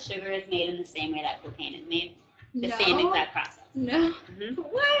know that sugar is made in the same way that cocaine is made? The same exact process. No.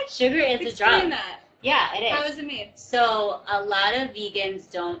 What? Sugar is a Explain drug. that. Yeah, it is. How is it made? So a lot of vegans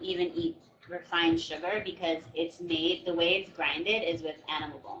don't even eat refined sugar because it's made, the way it's grinded is with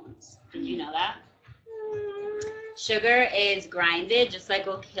animal bones. Did you know that? Sugar is grinded just like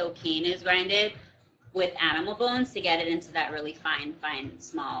cocaine is grinded with animal bones to get it into that really fine,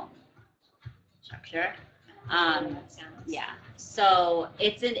 small structure. Yeah. So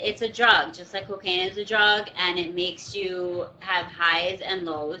it's a drug, just like cocaine is a drug, and it makes you have highs and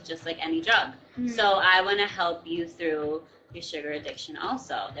lows just like any drug. So I want to help you through your sugar addiction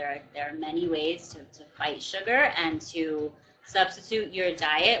also. There are many ways to fight sugar and to substitute your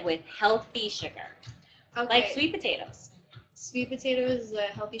diet with healthy sugar, like sweet potatoes. Sweet potatoes is a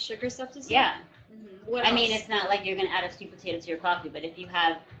healthy sugar substitute? Yeah. What I mean, else? it's not like you're going to add a sweet potato to your coffee, but if you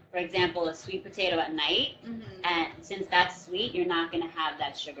have, for example, a sweet potato at night, and since that's sweet, you're not going to have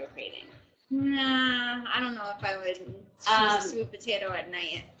that sugar craving. Nah, I don't know if I would choose sweet potato at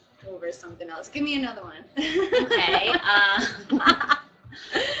night over something else. Give me another one. Okay.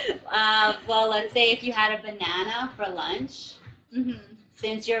 Well, let's say if you had a banana for lunch,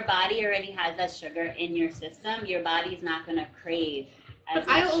 since your body already has that sugar in your system, your body's not going to crave as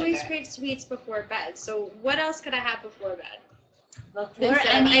much I always sugar. crave sweets before bed. So what else could I have before bed? Before,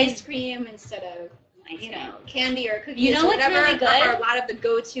 Instead of ice cream, instead of candy or cookies. You know what's whatever really good? Are a lot of the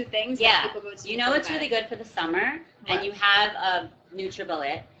go-to things that Yeah. people go to. You know what's really good for the summer, and you have a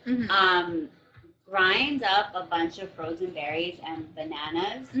NutriBullet. grind up a bunch of frozen berries and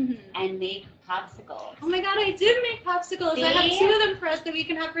bananas and make popsicles. Oh my god, I did make popsicles. See? I have 2 of them for us that we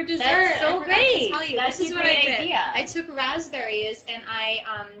can have for dessert. That's so I great. To tell you. That's this is a what great I did. idea. I took raspberries and I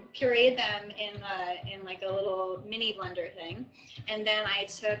pureed them in like a little mini blender thing, and then I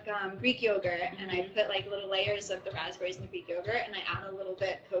took Greek yogurt and I put like little layers of the raspberries in the Greek yogurt, and I add a little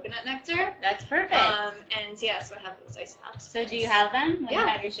bit coconut nectar. That's perfect. And yeah, so I have those ice pops. So do you have them when you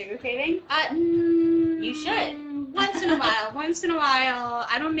have your sugar craving? You should. Once in a while. Once in a while.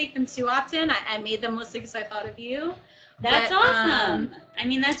 I don't make them too often. I made them mostly because I thought of you. That's awesome. I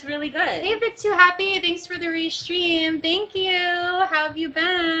mean, that's really good. Hey, Vic Too Happy. Thanks for the restream. Thank you. How have you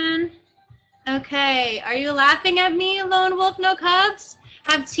been? Okay. Are you laughing at me, Lone Wolf No Cubs?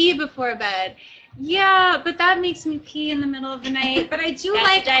 Have tea before bed. Yeah, but that makes me pee in the middle of the night. But I do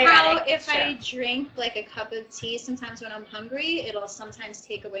like how if I drink like a cup of tea, sometimes when I'm hungry, it'll sometimes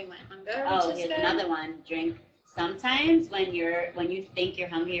take away my hunger. Oh, here's another one. Drink sometimes when you think you're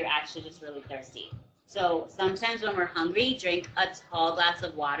hungry, you're actually just really thirsty. So sometimes when we're hungry, drink a tall glass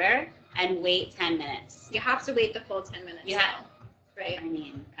of water and wait 10 minutes. You have to wait the full 10 minutes. Yeah. Right. I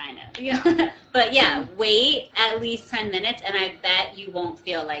mean, kind of. Yeah. But yeah, wait at least 10 minutes, and I bet you won't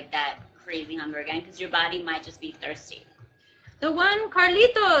feel like that crazy hunger again because your body might just be thirsty. The one,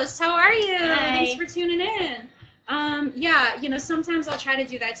 Carlitos, how are you? Hi. Thanks for tuning in. Yeah, you know, sometimes I'll try to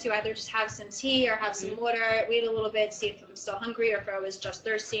do that too. Either just have some tea or have some water, wait a little bit, see if I'm still hungry or if I was just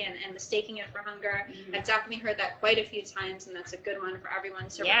thirsty and mistaking it for hunger. I've definitely heard that quite a few times, and that's a good one for everyone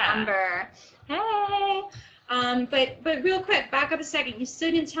to remember. Hey. But real quick, back up a second. You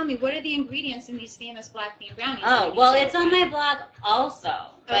still didn't tell me what are the ingredients in these famous black bean brownies. Oh, well, it's on my blog also,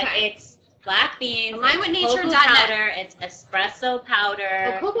 but it's black beans, cocoa powder, it's espresso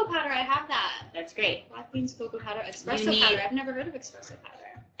powder. Oh, cocoa powder, I have that. That's great. Black beans, cocoa powder, espresso powder. I've never heard of espresso powder.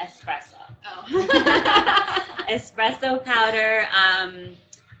 Espresso. Oh. Espresso powder,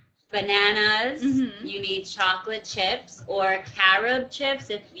 bananas. You need chocolate chips or carob chips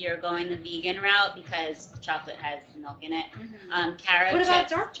if you're going the vegan route because chocolate has milk in it. Carob what about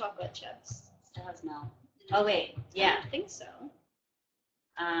chips. dark chocolate chips? Still has milk. Oh wait, yeah. I don't think so.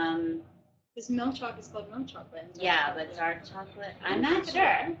 Because milk chocolate is called milk chocolate. Yeah, but dark chocolate. I'm not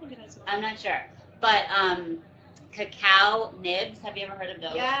sure. I'm not sure. But cacao nibs. Have you ever heard of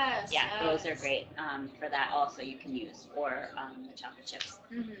those? Yes. Yeah, those are great for that. Also, you can use for the chocolate chips.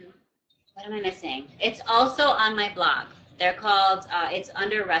 What am I missing? It's also on my blog. They're called. It's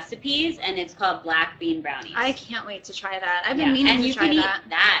under recipes, and it's called black bean brownies. I can't wait to try that. I've been meaning to try that. And you can eat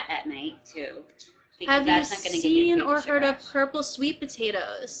that at night too. Have you seen or heard of purple sweet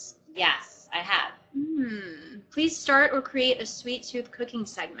potatoes? Yes, I have. Please start or create a sweet tooth cooking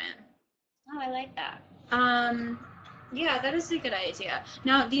segment. Oh, I like that. Yeah, that is a good idea.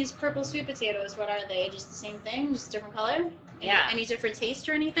 Now, these purple sweet potatoes, what are they? Just the same thing, just different color? Yeah. Any different taste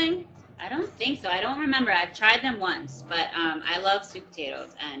or anything? I don't think so. I don't remember. I've tried them once, but I love sweet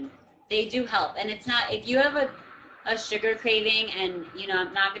potatoes, and they do help. And it's not, if you have a sugar craving, and, you know,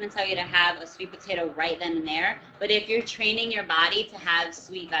 I'm not going to tell you to have a sweet potato right then and there, but if you're training your body to have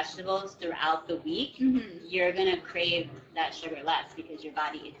sweet vegetables throughout the week, you're going to crave that sugar less because your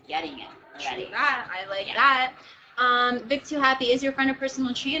body is getting it already. I like that. Vic Too Happy is your friend a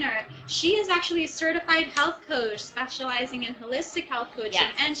personal trainer. She is actually a certified health coach specializing in holistic health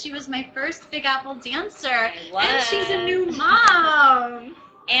coaching, and she was my first Big Apple dancer, and she's a new mom.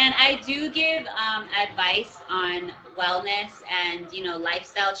 And I do give advice on wellness and, you know,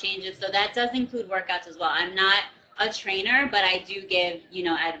 lifestyle changes. So that does include workouts as well. I'm not a trainer, but I do give, you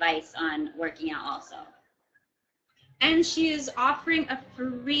know, advice on working out also. And she is offering a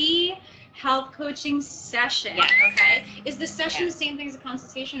free health coaching session. Okay. Is the session the same thing as a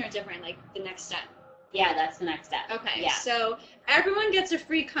consultation or different, like the next step? Yeah, that's the next step. Okay. Yeah. So everyone gets a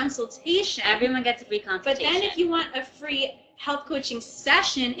free consultation. Everyone gets a free consultation. But then if you want a free health coaching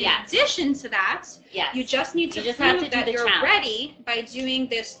session in addition to that, you just need to prove that you're ready by doing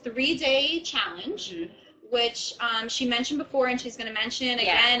this 3-day challenge, which she mentioned before, and she's going to mention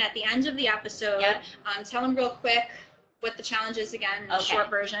again at the end of the episode. Tell them real quick what the challenge is again, in short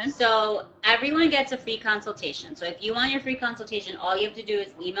version. So everyone gets a free consultation. So if you want your free consultation, all you have to do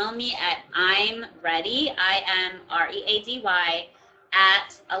is email me at imready, IMREADY,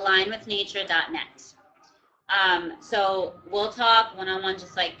 at alignwithnature.net. So we'll talk one-on-one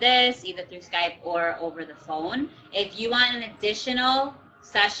just like this, either through Skype or over the phone. If you want an additional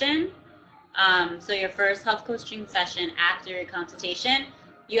session, so your first health coaching session after your consultation,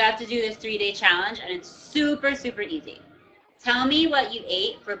 you have to do this 3-day challenge, and it's super, super easy. Tell me what you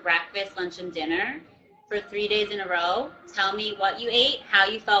ate for breakfast, lunch, and dinner for 3 days in a row. Tell me what you ate, how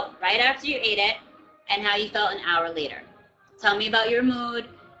you felt right after you ate it, and how you felt an hour later. Tell me about your mood,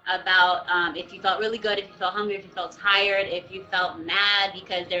 about if you felt really good, if you felt hungry, if you felt tired, if you felt mad,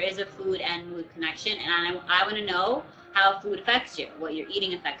 because there is a food and mood connection. And I want to know how food affects you, what you're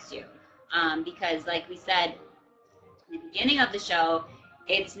eating affects you. Because like we said in the beginning of the show,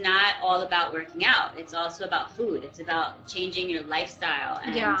 it's not all about working out. It's also about food. It's about changing your lifestyle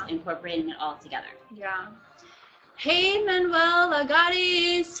and incorporating it all together. Yeah. Hey, Manuel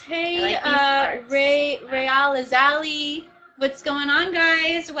Agares. Hey, like Ray Alizali. What's going on,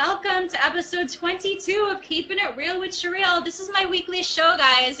 guys? Welcome to episode 22 of Keeping It Real with Cheryl. This is my weekly show,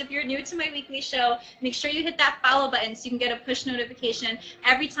 guys. If you're new to my weekly show, make sure you hit that follow button so you can get a push notification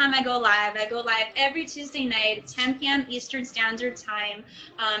every time I go live. I go live every Tuesday night at 10 p.m. Eastern Standard Time,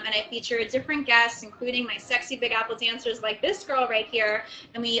 and I feature different guests, including my sexy Big Apple dancers like this girl right here.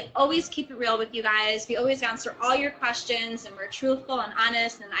 And we always keep it real with you guys. We always answer all your questions, and we're truthful and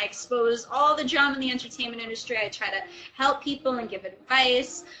honest, and I expose all the drama in the entertainment industry. I try to help people and give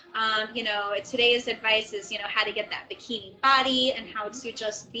advice. Today's advice is, how to get that bikini body and how to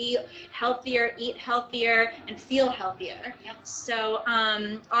just be healthier, eat healthier, and feel healthier. Yep. So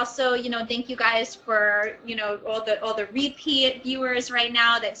also, thank you guys for, all the repeat viewers right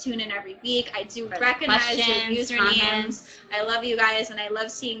now that tune in every week. I do recognize your usernames. Comments. I love you guys, and I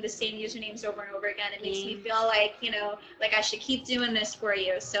love seeing the same usernames over and over again. It makes me feel like, like I should keep doing this for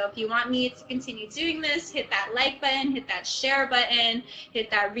you. So if you want me to continue doing this, hit that like button, hit that share button, hit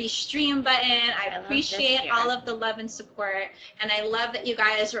that restream button. I appreciate all of the love and support, and I love that you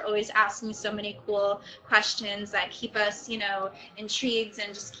guys are always asking so many cool questions that keep us, intrigued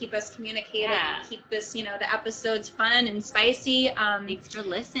and just keep us communicating and keep this, the episodes fun and spicy. Thanks for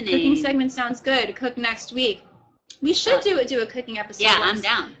listening. Cooking segment sounds good. Cook next week. We should do a cooking episode. Yeah, once. I'm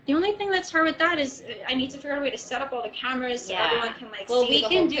down. The only thing that's hard with that is I need to figure out a way to set up all the cameras so everyone can see the we whole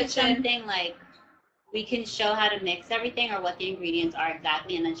can do kitchen. something like we can show how to mix everything or what the ingredients are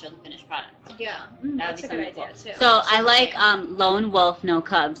exactly, and then show the finished product. Yeah, that would be that's a good idea too. So I like Lone Wolf No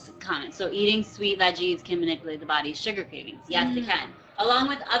Cubs comment. So eating sweet veggies can manipulate the body's sugar cravings. Yes, it can. Along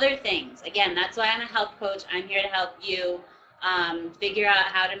with other things. Again, that's why I'm a health coach. I'm here to help you figure out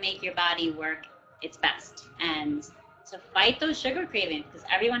how to make your body work its best and to fight those sugar cravings, because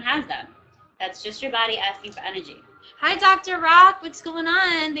everyone has them. That's just your body asking for energy. Hi, Dr. Rock. What's going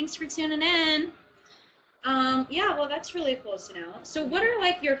on? Thanks for tuning in. Yeah, well, that's really cool to know. So what are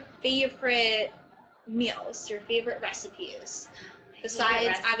like your favorite meals, your favorite recipes?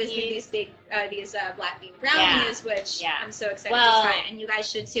 Besides, obviously, these black bean brownies, which I'm so excited to try, and you guys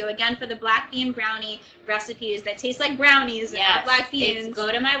should too. Again, for the black bean brownie recipes that taste like brownies and not black beans,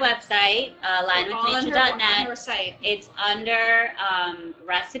 go to my website, AlignWithNature.net. It's under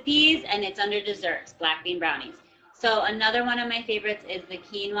recipes, and it's under desserts, black bean brownies. So another one of my favorites is the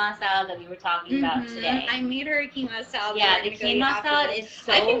quinoa salad that we were talking about today. I made her a quinoa salad. Yeah, the quinoa salad is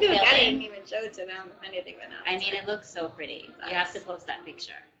so I can go filling. get it and even show it to them if anything but not. I mean, it looks so pretty. You have to post that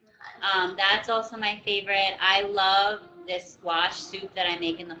picture. That's also my favorite. I love this squash soup that I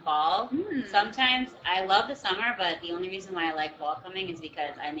make in the fall. Sometimes I love the summer, but the only reason why I like fall coming is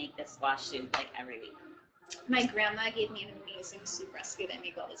because I make this squash soup like every week. My grandma gave me an amazing soup recipe that I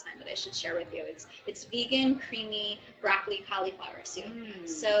make all the time that I should share with you. It's vegan, creamy broccoli cauliflower soup.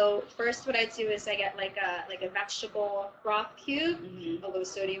 So first, what I do is I get like a vegetable broth cube, a low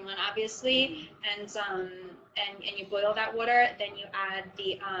sodium one, obviously, and you boil that water. Then you add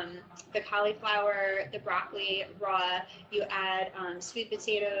the cauliflower, the broccoli raw. You add sweet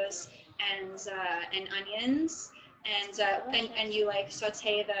potatoes and onions. And you like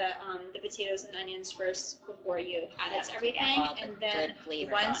saute the potatoes and onions first before you add it to everything, and then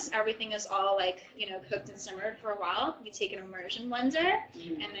once everything is all cooked and simmered for a while, you take an immersion blender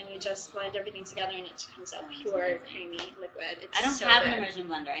and then you just blend everything together, and it comes out pure creamy liquid. It's I don't have an immersion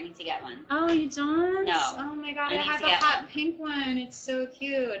blender. I need to get one. Oh, you don't? No. Oh my god, I have a hot pink one. It's so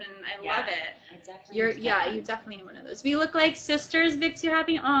cute, and I love it. You definitely need one of those. We look like sisters, Vic's. You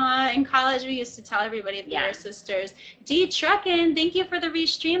happy? Aw, in college we used to tell everybody that we were sisters. D Truckin', thank you for the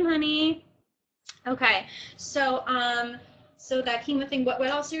restream, honey. Okay, so that quinoa thing. What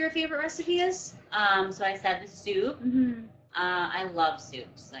else are your favorite recipes? So I said the soup. I love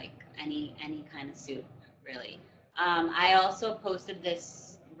soups, like any kind of soup, really. I also posted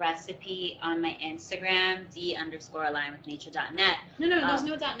this recipe on my Instagram, d_alignwithnature.net. No, there's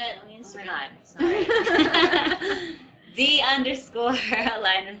no .net on the Instagram. Oh my god, sorry.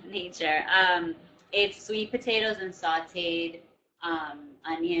 d_alignwithnature. It's sweet potatoes and sauteed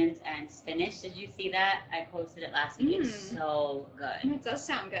onions and spinach. Did you see that? I posted it last week. It's so good. It does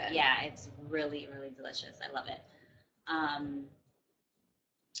sound good. Yeah, it's really, really delicious. I love it.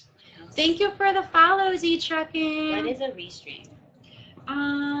 Thank you for the follows, E-Trucking. What is a restream?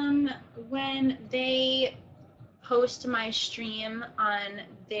 When they post my stream on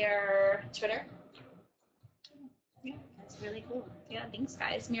their Twitter. Yeah, that's really cool. Yeah, thanks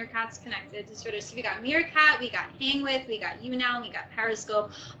guys. Meerkat's connected to Twitter. So we got Meerkat, we got Hang With, we got YouNow, we got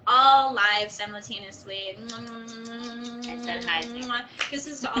Periscope, all live simultaneously. I said hi.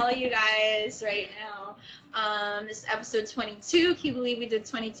 Kisses to all you guys right now. This is episode 22. Can you believe we did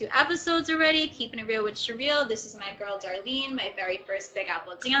 22 episodes already? Keeping it real with Cheryl. This is my girl Darlene, my very first Big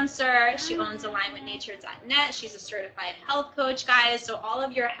Apple dancer. She owns AlignWithNature.net. She's a certified health coach, guys. So all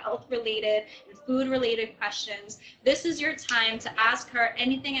of your health related and food related questions, this is your time to ask her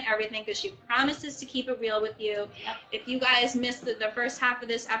anything and everything because she promises to keep it real with you. Yep. If you guys missed the first half of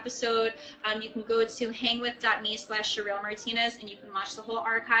this episode, you can go to hangwith.me/CherylMartinez and you can watch the whole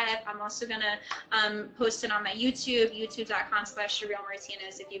archive. I'm also going to post it on my YouTube,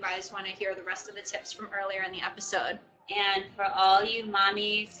 youtube.com/CherylMartinez if you guys want to hear the rest of the tips from earlier in the episode. And for all you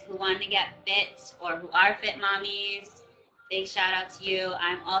mommies who want to get fit or who are fit mommies, big shout out to you.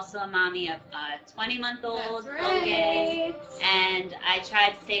 I'm also a mommy of a 20-month-old Logan, and I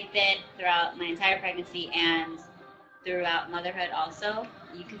tried to stay fit throughout my entire pregnancy and throughout motherhood also.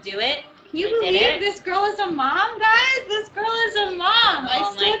 You can do it. Can you believe this girl is a mom, guys? This girl is a mom. I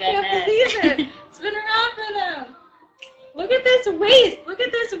still can't believe it. It's been around for them. Look at this waist. Look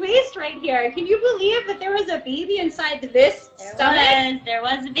at this waist right here. Can you believe that there was a baby inside this stomach? There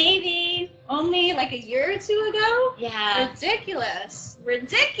was a baby. Only like a year or two ago? Yeah. Ridiculous.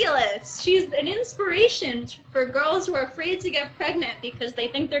 Ridiculous. She's an inspiration for girls who are afraid to get pregnant because they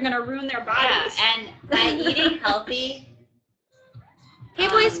think they're going to ruin their bodies. Yeah, and by eating healthy. Hey,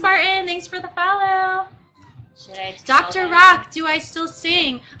 boy Spartan, thanks for the follow. Should I Dr. Rock, do I still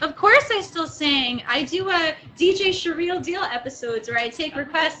sing? Of course I still sing. I do a DJ Cheryl Deal episodes where I take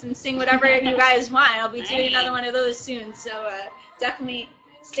requests and sing whatever you guys want. I'll be doing another one of those soon, so definitely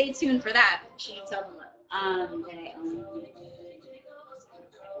stay tuned for that. Should you tell them that?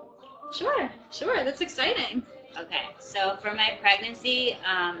 Sure, that's exciting. Okay, so for my pregnancy,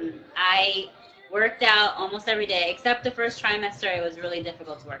 I worked out almost every day, except the first trimester. It was really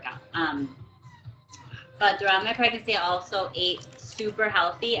difficult to work out. But throughout my pregnancy, I also ate super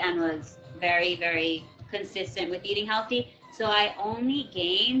healthy and was very, very consistent with eating healthy. So I only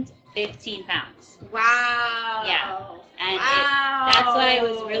gained 15 pounds. Wow. Yeah. And that's why it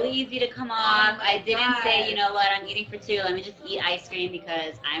was really easy to come off. I didn't say, you know what, I'm eating for two. Let me just eat ice cream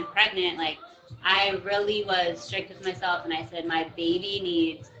because I'm pregnant. Like, I really was strict with myself. And I said, my baby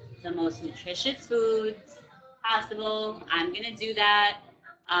needs the most nutritious foods possible. I'm going to do that.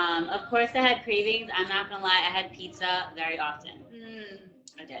 Of course, I had cravings. I'm not going to lie. I had pizza very often.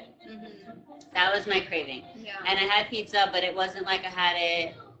 I did. That was my craving. Yeah. And I had pizza, but it wasn't like I had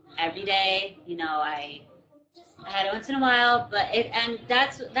it every day. You know, I had it once in a while, and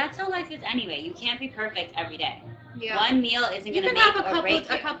that's how life is anyway. You can't be perfect every day. Yeah. One meal isn't going to make or break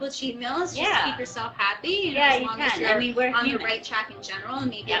you. A couple of cheat meals just to keep yourself happy. You know, yeah, as long you as can. you're I mean, we're on human. the right track in general, and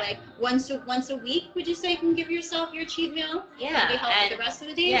maybe like once a week, would you say you can give yourself your cheat meal? Yeah. Be healthy the rest of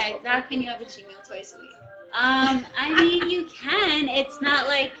the days? Yeah, Or exactly. can you have a cheat meal twice a week? I mean, you can. It's not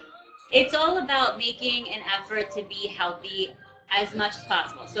like, it's all about making an effort to be healthy as much as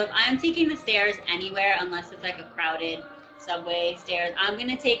possible. So if I'm taking the stairs anywhere, unless it's like a crowded subway stairs, I'm going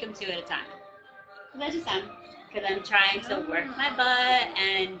to take them two at a time. Because I just am. Because I'm trying to work my butt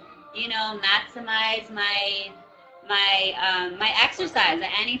and, you know, maximize my exercise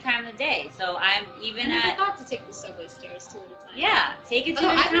at any time of the day. So I'm even I thought to take the subway stairs two at a time. Yeah, take it two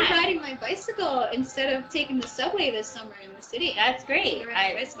at a I've been time. riding my bicycle instead of taking the subway this summer in the city. That's great. I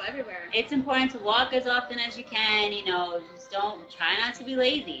ride my bicycle everywhere. It's important to walk as often as you can. You know, just try not to be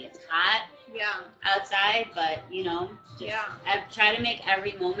lazy. It's hot outside, but, you know, I try to make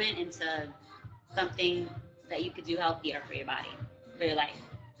every moment into something that you could do healthier for your body, for your life.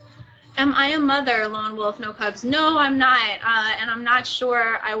 Am I a mother, Lone Wolf, No Cubs? No, I'm not, and I'm not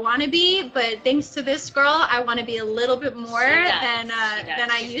sure I want to be, but thanks to this girl, I want to be a little bit more than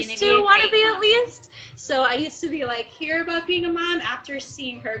I used to want to be at least. So I used to be like here about being a mom. After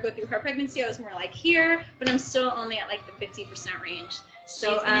seeing her go through her pregnancy, I was more like here, but I'm still only at like the 50% range.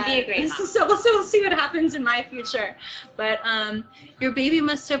 So she's gonna be a great mom. So we'll see what happens in my future. But your baby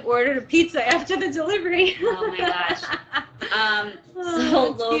must have ordered a pizza after the delivery. Oh my gosh.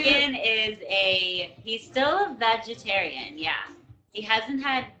 So Logan he's still a vegetarian. Yeah, he hasn't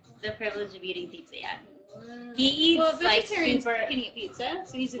had the privilege of eating pizza yet. He eats like super. Can eat pizza,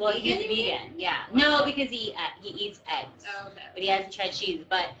 so he's a well, vegan. he's vegan. Yeah, no, because he eats eggs. Oh, okay. But he hasn't tried cheese.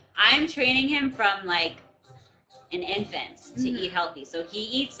 But I'm training him from like an infant to eat healthy. So he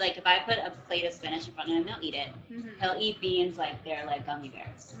eats, like, if I put a plate of spinach in front of him, he'll eat it. He'll eat beans like they're like gummy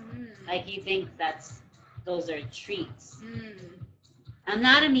bears. Like, he thinks those are treats. I'm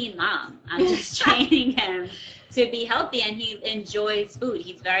not a mean mom. I'm just training him to be healthy, and he enjoys food.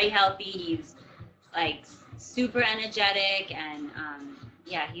 He's very healthy. He's like super energetic, and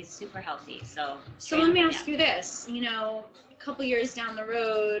yeah, he's super healthy. So let me ask you this. You know, a couple years down the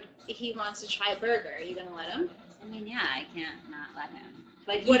road, he wants to try a burger. Are you gonna let him? I mean, yeah, I can't not let him.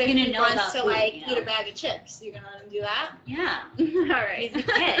 But what if gonna he know wants about to food, like you know? eat a bag of chips? You're gonna let him do that? Yeah. All right. He's a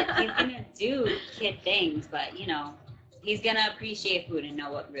kid. He's gonna do kid things, but you know, he's gonna appreciate food and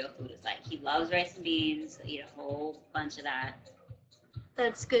know what real food is like. He loves rice and beans. He'll eat a whole bunch of that.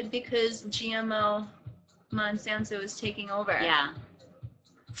 That's good because GMO Monsanto is taking over. Yeah.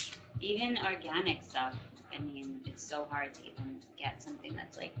 Even organic stuff. I mean, it's so hard to even get something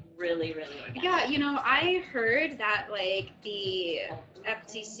that's like really, really organic. Yeah, you know, I heard that like the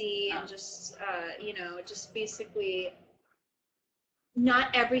FTC and just you know, just basically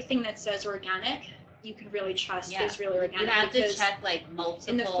not everything that says organic you can really trust is really organic. You have to check like multiple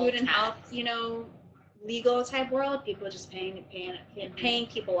in the food and tabs. health, you know, legal type world, people are just paying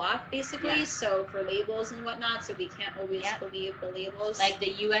people off basically. Yeah. So for labels and whatnot, so we can't always believe the labels. Like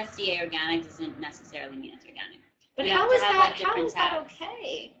the USDA organic doesn't necessarily mean it's organic. But You how have to is have, that? like, How different is that tabs.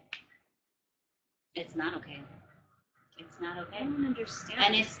 okay? It's not okay. It's not okay. I don't understand.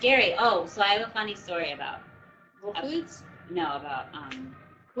 And it's scary. Oh, so I have a funny story about Whole Foods. No, about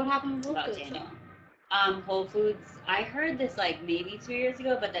What happened with Whole about Foods? Daniel. Whole Foods. I heard this like maybe 2 years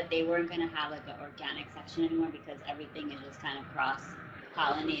ago, but that they weren't gonna have like an organic section anymore because everything is just kind of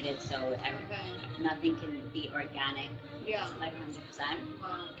cross-pollinated, so nothing can be organic. Yeah. Like 100%.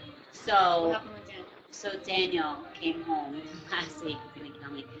 Wow. So. What happened with Daniel? So Daniel came home last week. He's gonna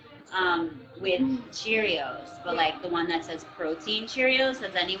kill me. With Cheerios, but like the one that says protein Cheerios.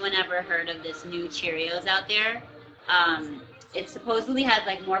 Has anyone ever heard of this new Cheerios out there? It supposedly has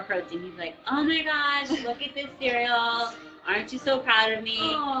like more protein. He's like, oh my gosh, look at this cereal. Aren't you so proud of me?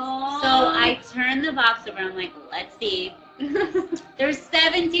 Aww. So I turned the box over. I'm like, let's see. There's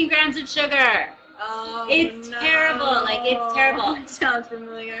 17 grams of sugar. Oh, it's terrible. Like, it's terrible. Sounds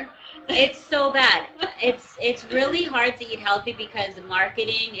familiar. It's so bad. It's really hard to eat healthy because the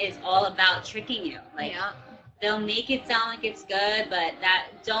marketing is all about tricking you. Like, they'll make it sound like it's good, but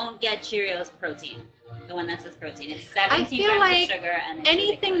don't get Cheerios protein. The one that says protein. It's 17 grams of sugar, and it's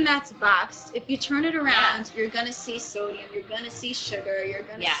anything ridiculous. that's boxed, if you turn it around, you're gonna see sodium, you're gonna see sugar, you're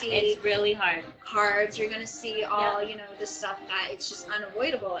gonna see it's really hard. carbs, you're gonna see all you know, the stuff that it's just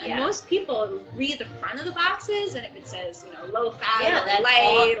unavoidable. And most people read the front of the boxes, and if it says, you know, low fat or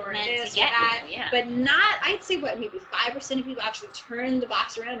light or this or that, but not. I'd say maybe 5% of people actually turn the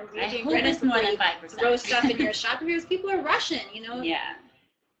box around and read the ingredients more than before 5%. throw stuff in your shop because people are rushing, you know. Yeah.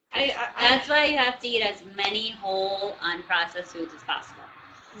 That's why you have to eat as many whole, unprocessed foods as possible.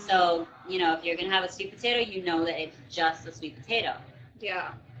 So, you know, if you're going to have a sweet potato, you know that it's just a sweet potato.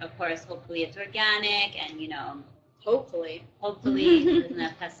 Yeah. Of course, hopefully it's organic and, you know, hopefully it doesn't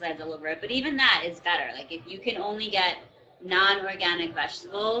have pesticides all over it. But even that is better. Like, if you can only get non-organic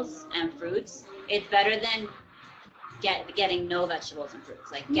vegetables and fruits, it's better than getting no vegetables and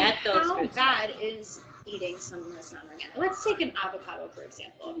fruits. Like, get those fruits. How bad is eating something that's not organic? Let's take an avocado, for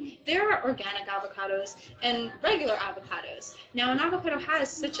example. There are organic avocados and regular avocados. Now, an avocado has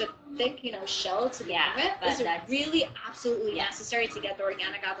such a thick, you know, shell to begin with. Is it really absolutely necessary to get the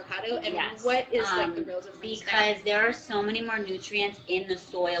organic avocado? And what is like the real difference? Because there are so many more nutrients in the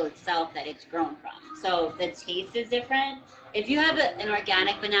soil itself that it's grown from. So the taste is different. If you have an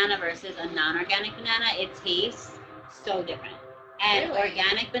organic banana versus a non-organic banana, it tastes so different. And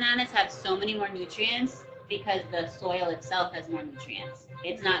organic bananas have so many more nutrients because the soil itself has more nutrients.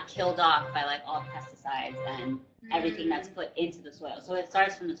 It's not killed off by like all pesticides and everything that's put into the soil. So it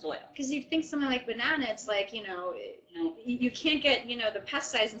starts from the soil. Because you think something like banana, it's like, you know, you can't get, you know, the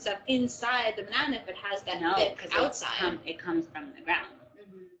pesticides and stuff inside the banana if it has that thick outside. It comes from the ground.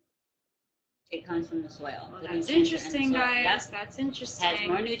 It comes from the soil. Well, that's interesting, guys. Yes. That's interesting. It has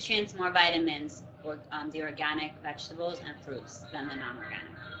more nutrients, more vitamins, or the organic vegetables and fruits than the non-organic.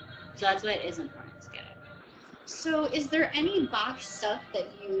 So that's why it is important to get it. So is there any boxed stuff that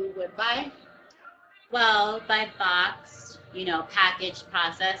you would buy? Well, by boxed, you know, packaged,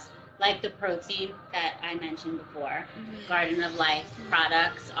 processed, like the protein that I mentioned before. Garden of Life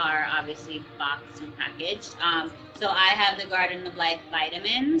products are obviously boxed and packaged. So I have the Garden of Life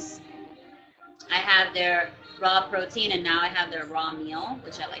vitamins. I have their raw protein, and now I have their raw meal,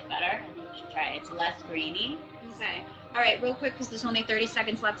 which I like better. I think you should try it. It's less grainy. Okay. All right, real quick, because there's only 30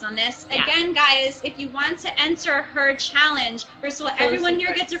 seconds left on this. Yeah. Again, guys, if you want to enter her challenge, first of all, everyone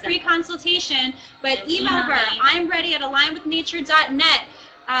here gets a free consultation, but email her. I'm ready at AlignWithNature.net.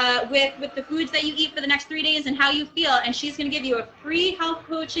 With the foods that you eat for the next 3 days and how you feel, and she's going to give you a free health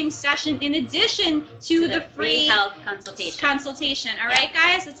coaching session in addition to the free health consultation. All right,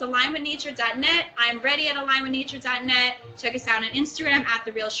 guys, it's AlignWithNature.net. I'm ready at AlignWithNature.net. Check us out on Instagram at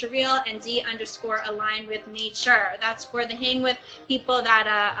 @TheRealCheryl and D_AlignWithNature. That's for the hang with people that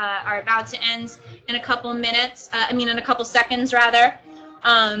are about to end in a couple minutes. In a couple seconds rather.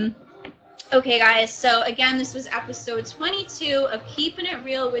 Okay, guys, so again, this was episode 22 of Keeping It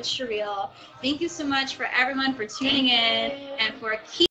Real with Cheryl. Thank you so much for everyone for tuning in and for keeping